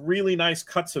these really nice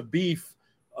cuts of beef,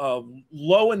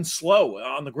 low and slow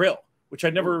on the grill, which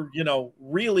I'd never,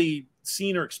 really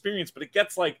seen or experienced, but it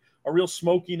gets like a real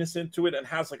smokiness into it and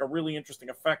has like a really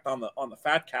interesting effect on the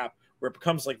fat cap, where it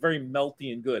becomes like very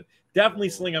melty and good. Definitely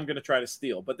something I'm going to try to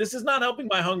steal, but this is not helping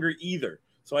my hunger either.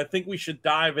 So I think we should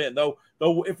dive in. Though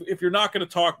if you're not going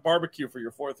to talk barbecue for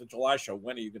your 4th of July show,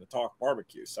 when are you going to talk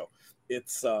barbecue? So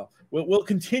it's we'll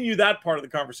continue that part of the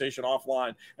conversation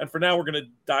offline. And for now, we're going to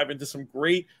dive into some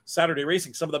great Saturday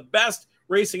racing, some of the best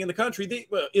racing in the country,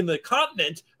 in the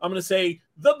continent. I'm going to say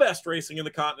the best racing in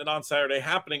the continent on Saturday,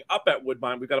 happening up at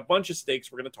Woodbine. We've got a bunch of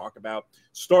stakes we're going to talk about,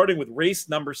 starting with race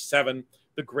number 7,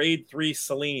 the Grade 3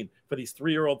 Celine, for these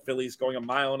 3-year-old fillies going 1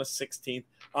 mile and a 16th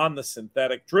on the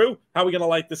synthetic. Drew, how are we going to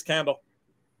light this candle?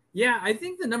 Yeah, I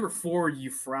think the number 4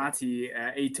 Euphrates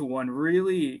at 8-1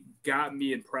 really got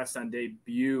me impressed on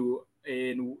debut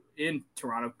in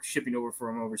Toronto, shipping over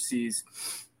from overseas,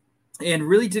 and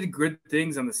really did good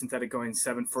things on the synthetic, going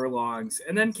 7 furlongs,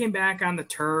 and then came back on the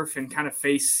turf and kind of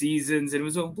faced seasons. And it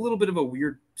was a little bit of a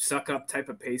weird suck-up type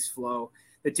of pace flow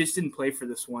that just didn't play for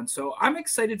this one. So I'm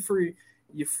excited for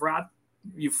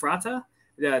Ephrata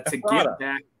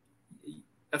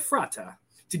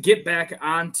to get back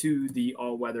onto the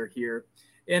all-weather here.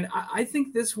 And I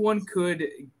think this one could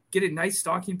get a nice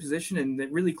stalking position and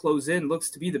really close in. Looks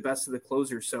to be the best of the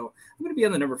closers. So I'm going to be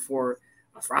on the number 4,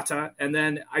 Ephrata. And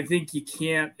then I think you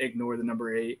can't ignore the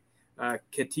number 8,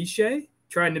 Katishe,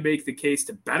 trying to make the case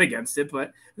to bet against it. But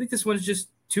I think this one's just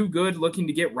too good, looking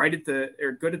to get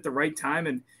good at the right time,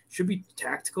 and should be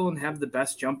tactical and have the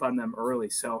best jump on them early.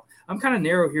 So I'm kind of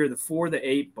narrow here, the 4, the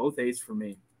 8, both 8s for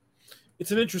me.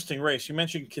 It's an interesting race. You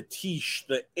mentioned Katish,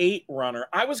 the 8 runner.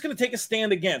 I was going to take a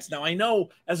stand against. Now, I know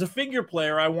as a figure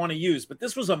player I want to use, but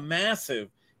this was a massive,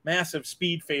 massive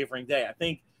speed favoring day. I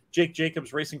think Jake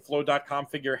Jacobs, RacingFlow.com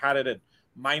figure had it at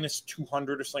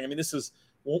 -200 or something. I mean, this is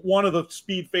one of the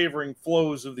speed favoring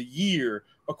flows of the year,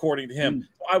 according to him.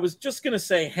 So I was just going to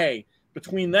say, hey,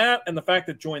 between that and the fact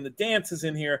that Join the Dance is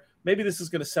in here, maybe this is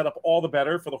going to set up all the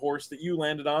better for the horse that you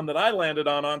landed on, that I landed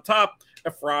on top,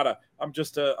 Ephrata. I'm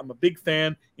a big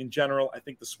fan in general. I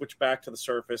think the switch back to the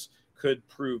surface could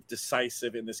prove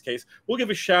decisive in this case. We'll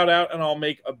give a shout out, and I'll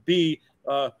make a B.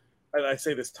 I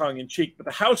say this tongue in cheek, but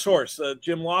the house horse,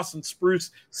 Jim Lawson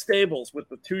Spruce Stables, with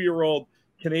the 2-year-old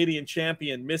Canadian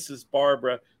champion, Mrs.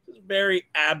 Barbara, very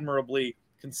admirably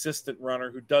consistent runner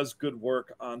who does good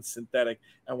work on synthetic,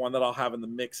 and one that I'll have in the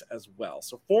mix as well.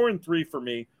 So 4 and 3 for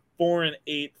me, 4 and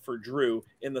 8 for Drew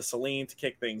in the Celine to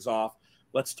kick things off.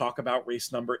 Let's talk about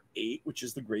race number 8, which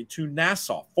is the Grade 2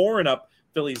 Nassau. 4 and up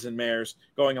fillies and mares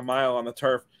going 1 mile on the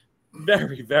turf.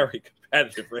 Very, very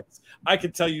competitive race. I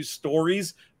could tell you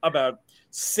stories about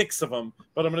 6 of them,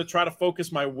 but I'm going to try to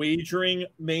focus my wagering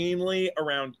mainly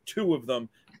around 2 of them.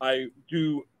 I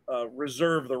do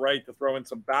reserve the right to throw in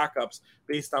some backups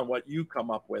based on what you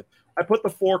come up with. I put the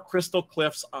 4 Crystal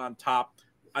Cliffs on top.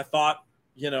 I thought,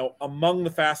 among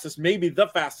the fastest, maybe the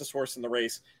fastest horse in the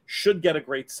race, should get a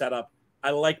great setup.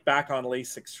 I like Back on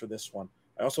Lasix for this one.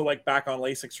 I also like Back on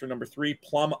Lasix for number 3,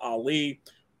 Plum Ali.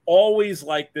 Always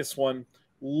like this one.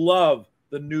 Love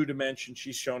the new dimension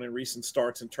she's shown in recent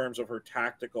starts in terms of her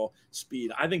tactical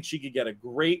speed. I think she could get a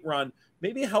great run,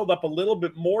 maybe held up a little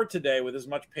bit more today with as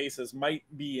much pace as might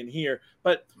be in here,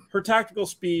 but her tactical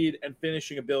speed and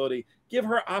finishing ability give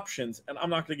her options, and I'm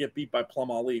not going to get beat by Plum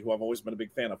Ali, who I've always been a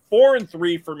big fan of. 4 and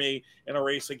 3 for me in a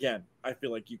race. Again, I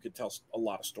feel like you could tell a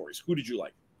lot of stories. Who did you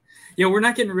like? Yeah, we're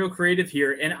not getting real creative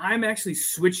here, and I'm actually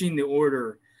switching the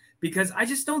order because I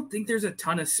just don't think there's a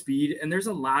ton of speed, and there's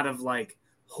a lot of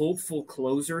hopeful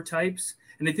closer types.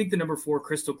 And I think the number 4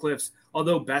 Crystal Cliffs,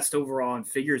 although best overall in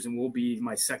figures and will be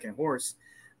my second horse,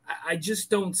 I just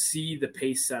don't see the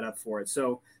pace set up for it.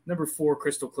 So number 4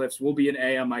 Crystal Cliffs will be an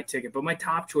A on my ticket, but my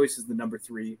top choice is the number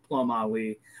 3 Plum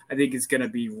Ali. I think it's going to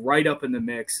be right up in the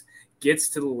mix, gets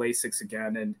to the Lasix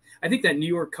again. And I think that New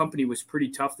York company was pretty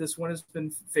tough this one has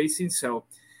been facing. So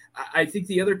I think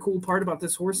the other cool part about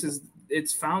this horse is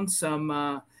it's found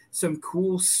some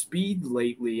cool speed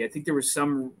lately. I think there were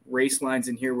some race lines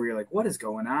in here where you're like, what is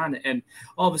going on? And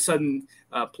all of a sudden,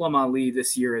 Plum Ali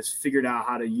this year has figured out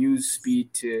how to use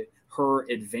speed to her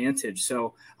advantage.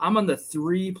 So I'm on the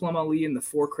 3 Plum Ali and the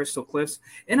 4 Crystal Cliffs,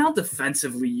 and I'll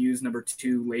defensively use number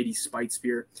 2 Lady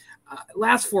Spitespear.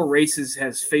 Last 4 races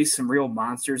has faced some real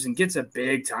monsters and gets a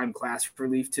big time class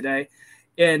relief today.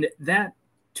 And that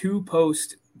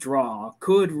 2-post draw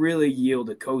could really yield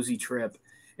a cozy trip.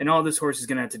 And all this horse is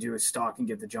going to have to do is stalk and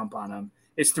get the jump on him.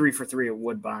 It's 3 for 3 at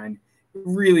Woodbine.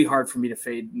 Really hard for me to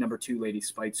fade number 2 Lady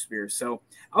Spitespear. So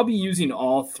I'll be using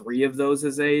all 3 of those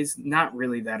as A's. Not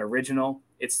really that original.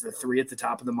 It's the 3 at the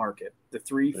top of the market. The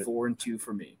 3, 4, and 2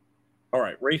 for me. All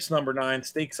right, race number 9,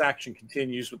 stakes action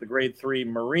continues with the grade 3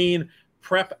 Marine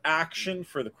prep action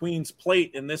for the Queen's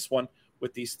Plate in this one,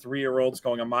 with these 3-year-olds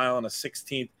going 1 mile and a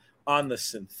 16th on the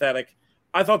synthetic.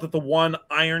 I thought that the 1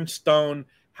 Ironstone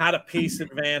had a pace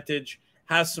advantage,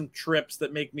 has some trips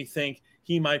that make me think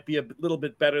he might be a little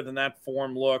bit better than that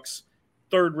form looks.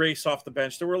 3rd race off the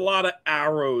bench. There were a lot of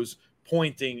arrows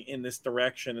pointing in this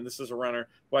direction, and this is a runner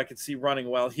who I could see running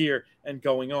well here and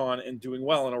going on and doing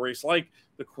well in a race like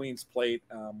the Queen's Plate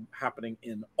happening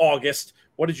in August.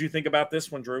 What did you think about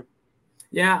this one, Drew?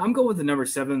 Yeah, I'm going with the number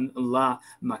 7, La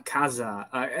Macaza.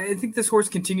 I think this horse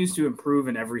continues to improve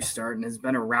in every start and has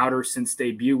been a router since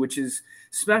debut, which is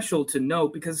special to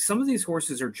note because some of these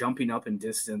horses are jumping up in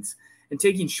distance, and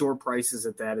taking short prices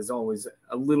at that is always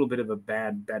a little bit of a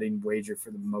bad betting wager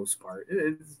for the most part,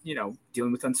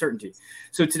 dealing with uncertainty.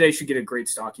 So today should get a great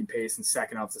stalking pace and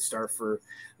second off the start for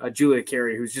Julia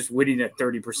Carey, who's just winning at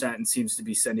 30% and seems to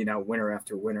be sending out winner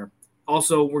after winner.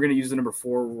 Also, we're going to use the number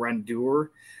 4 Rendur,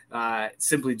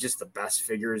 simply just the best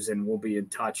figures, and we'll be in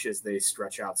touch as they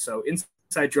stretch out. So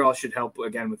inside draw should help,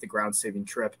 again, with the ground-saving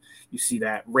trip. You see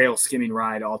that rail skimming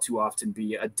ride all too often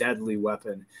be a deadly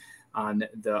weapon on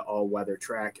the all-weather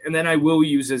track. And then I will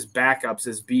use as backups,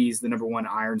 as B's, the number 1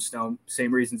 Ironstone,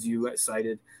 same reasons you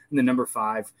cited, and the number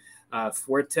 5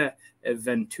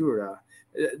 Fuerteventura.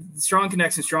 Strong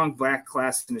connection, strong black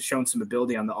class, and has shown some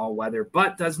ability on the all-weather,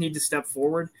 but does need to step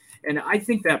forward. And I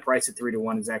think that price at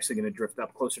 3-1 is actually going to drift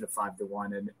up closer to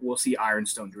 5-1, and we'll see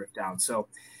Ironstone drift down. So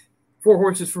 4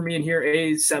 horses for me in here,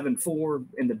 A's 7-4,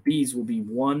 and the B's will be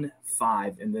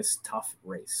 1-5 in this tough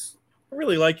race. I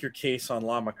really like your case on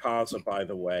La Macaza, by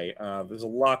the way. There's a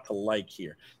lot to like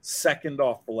here. Second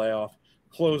off the layoff,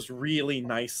 closed really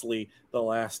nicely the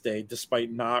last day,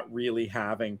 despite not really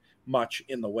having much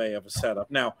in the way of a setup.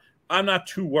 Now, I'm not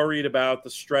too worried about the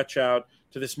stretch out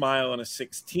to this 1 mile and a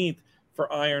 16th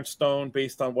for Ironstone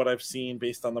based on what I've seen,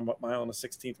 based on the 1 mile and a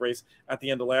 16th race at the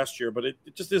end of last year. But it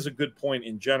just is a good point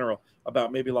in general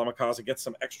about maybe La Macaza gets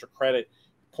some extra credit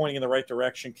pointing in the right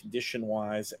direction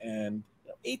condition-wise, and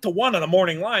 8-1 on a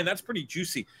morning line, that's pretty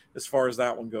juicy as far as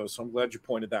that one goes. So I'm glad you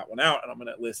pointed that one out, and I'm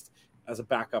going to list as a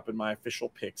backup in my official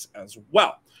picks as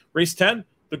well. Race 10,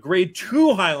 the grade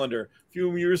 2 Highlander. A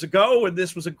few years ago, and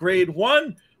this was a grade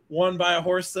 1, won by a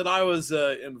horse that I was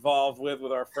involved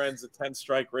with our friends at 10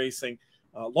 Strike Racing.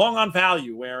 Long on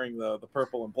value, wearing the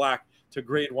purple and black to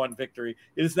grade 1 victory.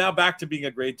 It is now back to being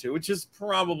a grade 2, which is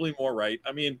probably more right.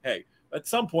 I mean, hey, at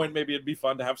some point, maybe it'd be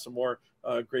fun to have some more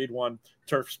grade 1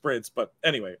 turf sprints. But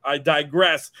anyway, I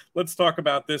digress. Let's talk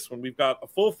about this one. We've got a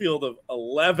full field of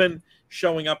 11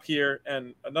 showing up here,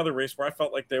 and another race where I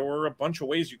felt like there were a bunch of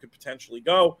ways you could potentially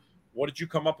go. What did you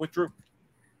come up with, Drew?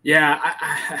 Yeah,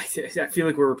 I feel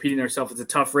like we're repeating ourselves. It's a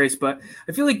tough race, but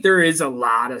I feel like there is a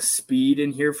lot of speed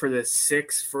in here for the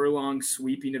 6 furlong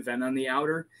sweeping event on the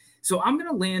outer. So I'm going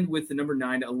to land with the number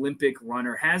 9 Olympic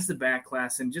Runner, has the back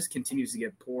class and just continues to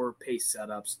get poor pace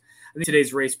setups. I think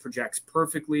today's race projects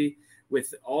perfectly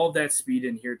with all of that speed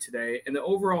in here today, and the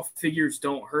overall figures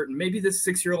don't hurt. And maybe this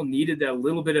 6-year-old needed that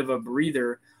little bit of a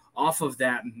breather off of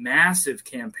that massive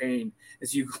campaign.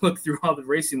 As you look through all the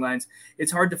racing lines,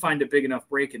 it's hard to find a big enough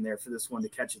break in there for this one to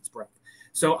catch its breath.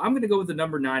 So I'm going to go with the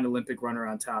number 9 Olympic Runner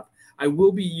on top. I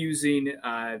will be using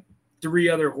 3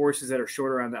 other horses that are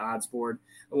shorter on the odds board.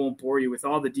 I won't bore you with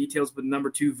all the details, but number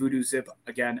 2, Voodoo Zip,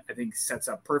 again, I think sets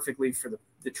up perfectly for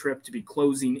the trip to be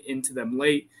closing into them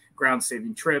late,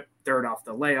 ground-saving trip, third off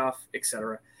the layoff,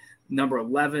 etc. Number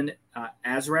 11,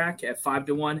 Azrak at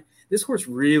 5-1. This horse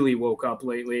really woke up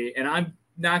lately, and I'm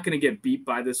not going to get beat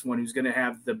by this one, who's going to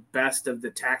have the best of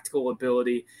the tactical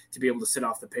ability to be able to sit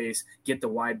off the pace, get the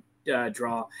wide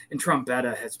draw. And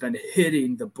Trombetta has been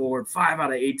hitting the board 5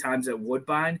 out of 8 times at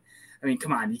Woodbine. I mean,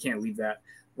 come on, you can't leave that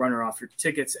runner off your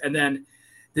tickets. And then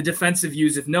the defensive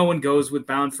use, if no one goes with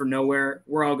Bound for Nowhere,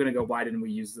 we're all going to go wide, and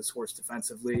we use this horse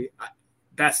defensively.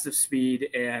 Best of speed,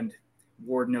 and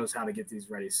Ward knows how to get these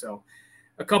ready. So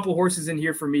a couple horses in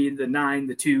here for me, the 9,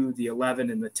 the 2, the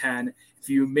 11, and the 10. If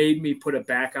you made me put a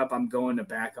backup, I'm going to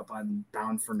backup on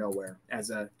Bound for Nowhere as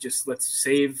a just let's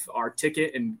save our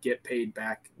ticket and get paid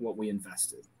back what we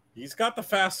invested. He's got the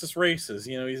fastest races.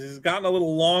 You know, he's gotten a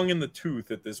little long in the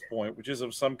tooth at this point, which is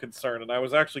of some concern. And I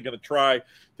was actually going to try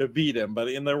to beat him, but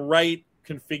in the right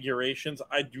configurations,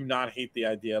 I do not hate the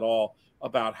idea at all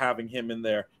about having him in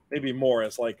there, maybe more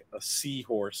as like a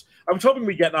seahorse. I was hoping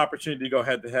we get an opportunity to go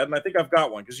head to head, and I think I've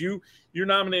got one because you're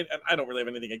nominated, and I don't really have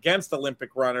anything against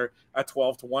Olympic Runner at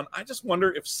 12-1. I just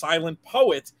wonder if Silent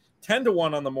Poet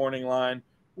 10-1 on the morning line,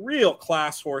 real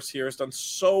class horse here, has done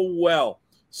so well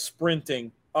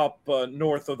sprinting up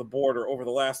north of the border over the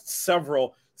last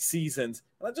several seasons.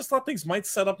 And I just thought things might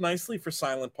set up nicely for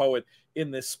Silent Poet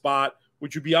in this spot.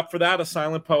 Would you be up for that, a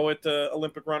Silent Poet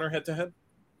Olympic Runner head-to-head?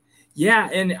 Yeah,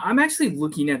 and I'm actually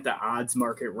looking at the odds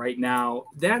market right now.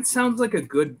 That sounds like a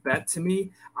good bet to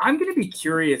me. I'm going to be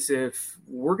curious if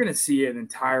we're going to see an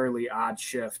entirely odd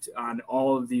shift on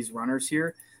all of these runners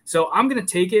here. So I'm going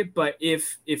to take it, but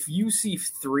if you see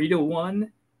 3-1,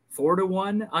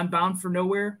 4-1 on Bound for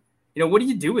Nowhere, you know, what do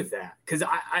you do with that? Because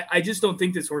I just don't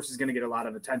think this horse is going to get a lot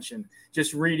of attention.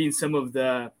 Just reading some of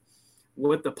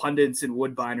what the pundits and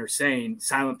Woodbine are saying,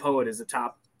 Silent Poet is a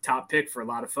top pick for a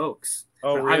lot of folks.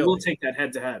 Oh, really? I will take that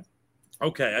head to head.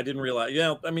 Okay, I didn't realize.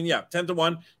 Yeah, I mean,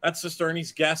 10-1. That's just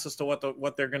Ernie's guess as to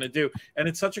what they're going to do. And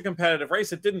it's such a competitive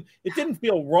race. It didn't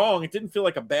feel wrong. It didn't feel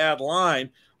like a bad line.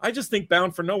 I just think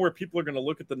Bound for Nowhere, people are going to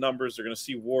look at the numbers. They're going to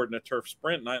see Ward in a turf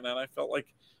sprint, and I felt like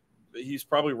he's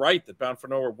probably right that Bound for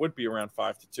Nowhere would be around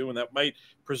 5-2, and that might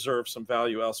preserve some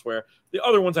value elsewhere. The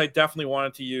other ones I definitely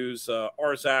wanted to use,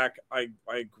 Arzak. I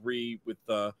agree with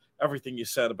everything you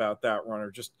said about that runner.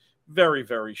 Just very,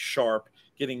 very sharp,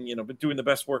 getting, been doing the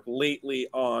best work lately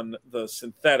on the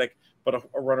synthetic, but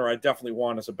a runner I definitely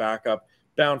want as a backup.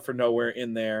 Bound for Nowhere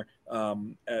in there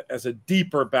as a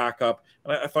deeper backup.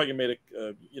 And I thought you made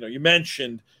you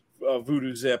mentioned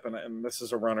Voodoo Zip, and this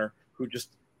is a runner who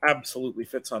just absolutely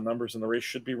fits on numbers, and the race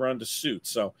should be run to suit.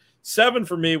 So 7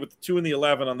 for me with the 2 and the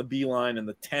 11 on the B line and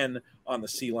the 10 on the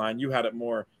C line. You had it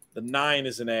more. The 9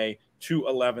 is an A, 2,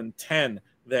 11, 10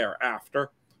 thereafter.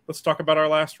 Let's talk about our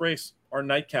last race, our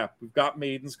nightcap. We've got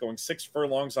maidens going 6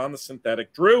 furlongs on the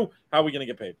synthetic. Drew, how are we going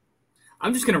to get paid?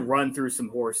 I'm just going to run through some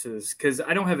horses because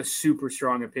I don't have a super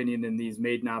strong opinion in these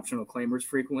maiden optional claimers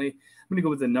frequently. I'm going to go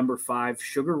with the number 5,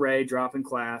 Sugar Ray, drop in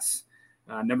class.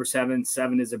 Number 7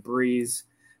 is a breeze.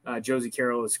 Josie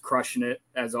Carroll is crushing it,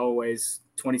 as always,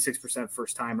 26%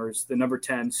 first-timers. The number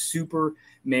 10, Super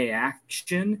May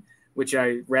Action, which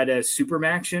I read as Super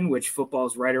Maction, which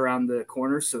football's right around the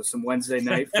corner, so some Wednesday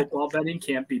night football betting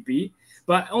can't be beat.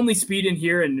 But only speed in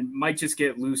here and might just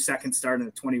get loose second start in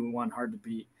the 21, hard to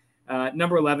beat.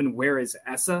 Number 11, Where is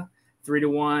Essa?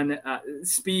 3-1.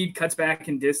 Speed cuts back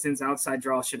in distance. Outside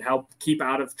draw should help keep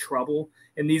out of trouble.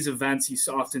 In these events, you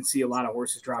often see a lot of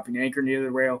horses dropping anchor near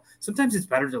the rail. Sometimes it's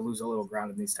better to lose a little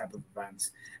ground in these type of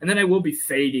events. And then I will be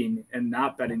fading and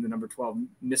not betting the number 12,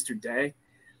 Mr. Day.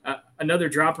 Another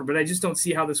dropper, but I just don't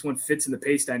see how this one fits in the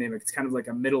pace dynamic. It's kind of like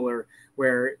a middler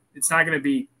where it's not going to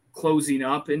be closing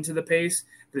up into the pace,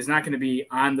 but it's not going to be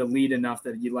on the lead enough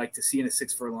that you'd like to see in a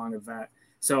 6 furlong event.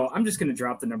 So I'm just going to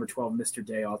drop the number 12, Mr.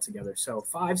 Day, altogether. So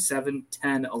 5, 7,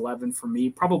 10, 11 for me,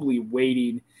 probably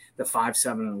weighting the 5,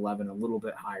 7, and 11 a little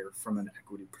bit higher from an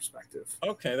equity perspective.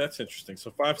 Okay, that's interesting. So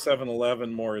 5, 7,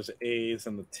 11 more as A's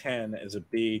and the 10 as a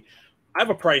B. I have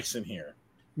a price in here.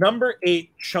 Number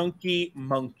 8, Chunky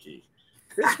Monkey.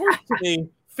 This horse to me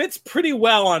fits pretty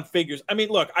well on figures. I mean,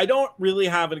 look, I don't really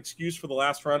have an excuse for the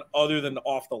last run other than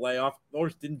off the layoff. The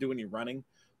horse didn't do any running.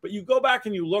 But you go back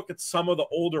and you look at some of the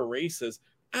older races,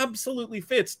 absolutely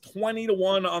fits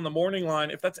 20-1 on the morning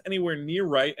line, if that's anywhere near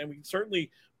right. And we can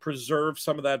certainly preserve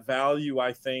some of that value,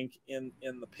 I think, in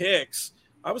the picks.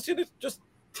 I was going to just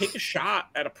take a shot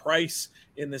at a price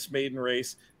in this maiden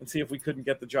race and see if we couldn't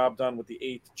get the job done with the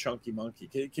 8 Chunky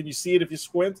Monkey. Can you see it if you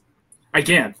squint? I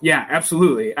can. Yeah,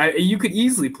 absolutely. You could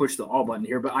easily push the all button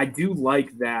here, but I do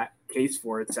like that case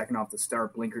for it. Second off the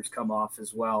start, blinkers come off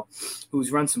as well. Who's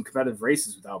run some competitive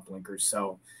races without blinkers.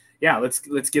 So, yeah,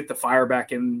 let's get the fire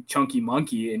back in Chunky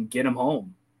Monkey and get him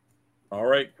home. All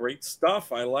right, great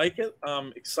stuff. I like it.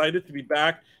 I'm excited to be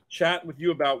back chatting with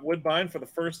you about Woodbine for the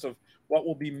first of what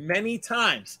will be many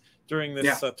times during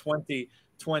this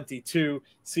 2022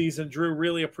 season. Drew,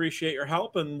 really appreciate your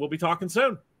help, and we'll be talking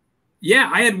soon. Yeah,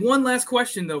 I had one last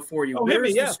question, though, for you. Oh,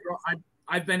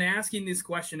 I've been asking this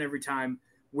question every time.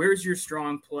 Where's your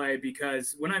strong play?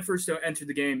 Because when I first entered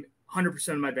the game, 100%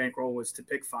 of my bankroll was to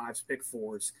pick 5s, pick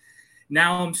 4s.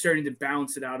 Now I'm starting to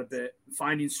balance it out a bit,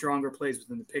 finding stronger plays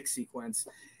within the pick sequence.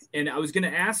 And I was going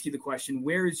to ask you the question,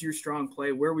 where is your strong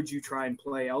play? Where would you try and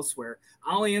play elsewhere?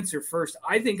 I'll answer first.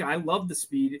 I think I love the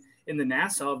speed in the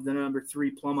Nassau of the number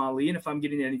 3 Plum Ali. And if I'm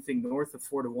getting anything north of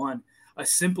 4-1, a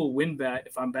simple win bet,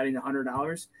 if I'm betting $100,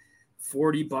 $40,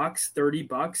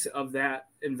 $30 of that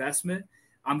investment,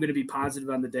 I'm going to be positive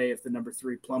on the day if the number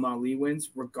 3 Plum Ali wins,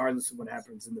 regardless of what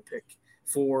happens in the pick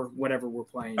for whatever we're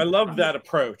playing. I love that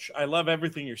approach. I love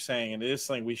everything you're saying, and it is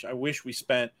something I wish we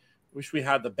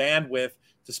had the bandwidth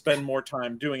to spend more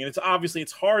time doing. And it's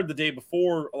hard the day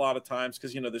before a lot of times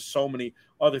because, there's so many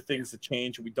other things that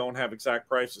change and we don't have exact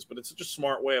prices, but it's such a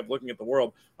smart way of looking at the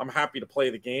world. I'm happy to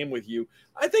play the game with you.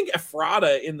 I think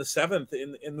Ephrata in the 7th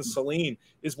in the Celine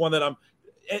is one that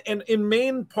and in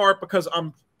main part because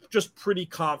I'm just pretty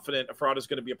confident Ephrata is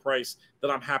going to be a price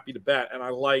that I'm happy to bet. And I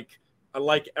like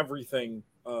everything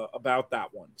about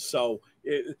that one. So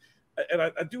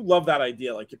I do love that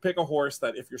idea. Like you pick a horse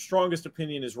that if your strongest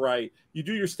opinion is right, you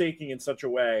do your staking in such a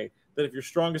way that if your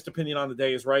strongest opinion on the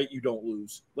day is right, you don't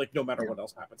lose, like no matter what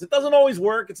else happens. It doesn't always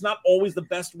work. It's not always the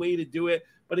best way to do it,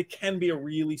 but it can be a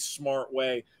really smart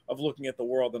way of looking at the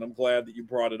world. And I'm glad that you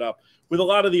brought it up. With a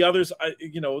lot of the others,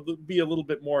 it'll be a little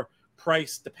bit more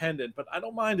price dependent, but I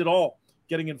don't mind at all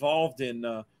getting involved in,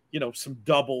 some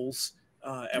doubles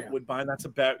at Woodbine. That's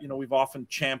about, we've often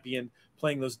championed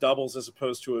playing those doubles as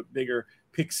opposed to a bigger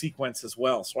pick sequence as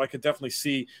well. So I could definitely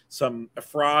see some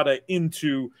Ephrata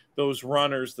into those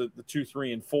runners, the 2,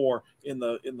 3, and 4 in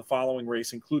the following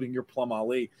race, including your Plum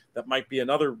Ali. That might be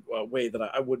another way that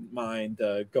I wouldn't mind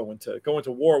going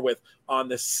to war with on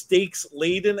the stakes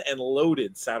laden and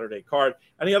loaded Saturday card.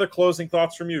 Any other closing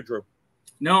thoughts from you, Drew?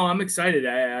 No, I'm excited.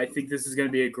 I think this is going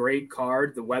to be a great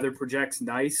card. The weather projects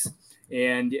nice,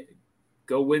 and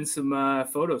go win some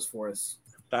photos for us.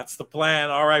 That's the plan.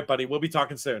 All right, buddy. We'll be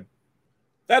talking soon.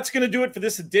 That's going to do it for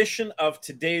this edition of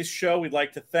today's show. We'd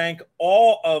like to thank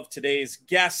all of today's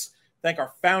guests. Thank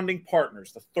our founding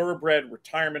partners, the Thoroughbred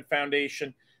Retirement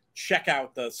Foundation. Check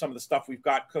out some of the stuff we've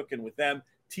got cooking with them.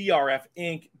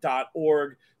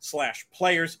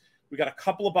 trfinc.org/players. We got a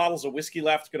couple of bottles of whiskey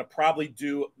left. Going to probably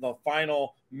do the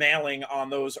final mailing on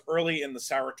those early in the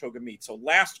Saratoga meet. So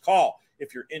last call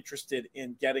if you're interested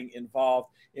in getting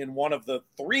involved in one of the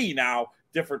 3 now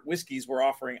different whiskeys we're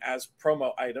offering as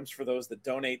promo items for those that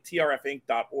donate.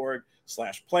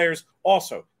 trfinc.org/players.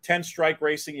 Also, 10 Strike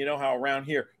Racing. You know how around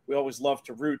here we always love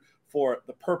to root for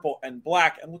the purple and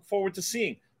black and look forward to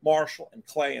seeing Marshall and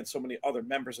Clay and so many other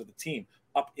members of the team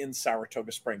up in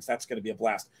Saratoga Springs. That's going to be a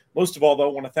blast. Most of all, though,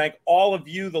 I want to thank all of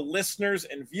you, the listeners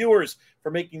and viewers,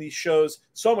 for making these shows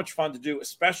so much fun to do,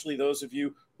 especially those of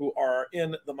you who are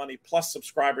in the Money Plus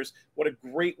subscribers. What a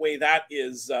great way that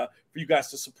is for you guys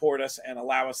to support us and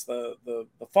allow us the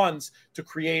funds to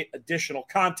create additional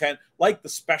content like the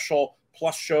special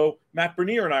Plus show Matt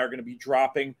Bernier and I are going to be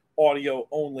dropping audio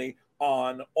only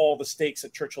on all the stakes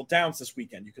at Churchill Downs this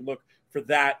weekend. You can look for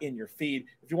that in your feed.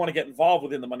 If you want to get involved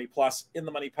with In the Money Plus,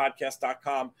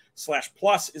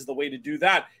 inthemoneypodcast.com/plus is the way to do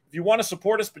that. If you want to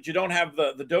support us, but you don't have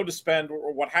the dough to spend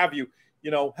or what have you,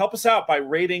 help us out by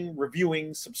rating,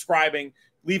 reviewing, subscribing,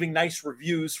 leaving nice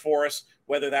reviews for us,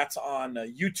 whether that's on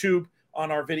YouTube,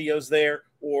 on our videos there,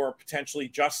 or potentially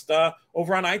just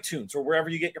over on iTunes or wherever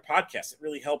you get your podcasts. It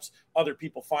really helps other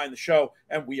people find the show,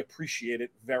 and we appreciate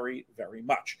it very, very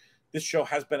much. This show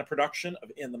has been a production of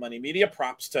In the Money Media.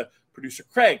 Props to producer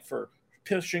Craig for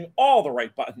pushing all the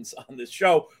right buttons on this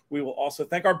show. We will also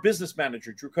thank our business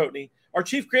manager, Drew Coatney, our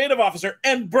chief creative officer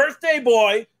and birthday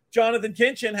boy, Jonathan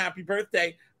Kinchin. Happy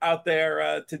birthday out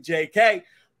there to JK.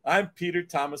 I'm Peter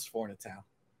Thomas Fornatow.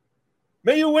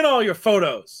 May you win all your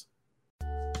photos.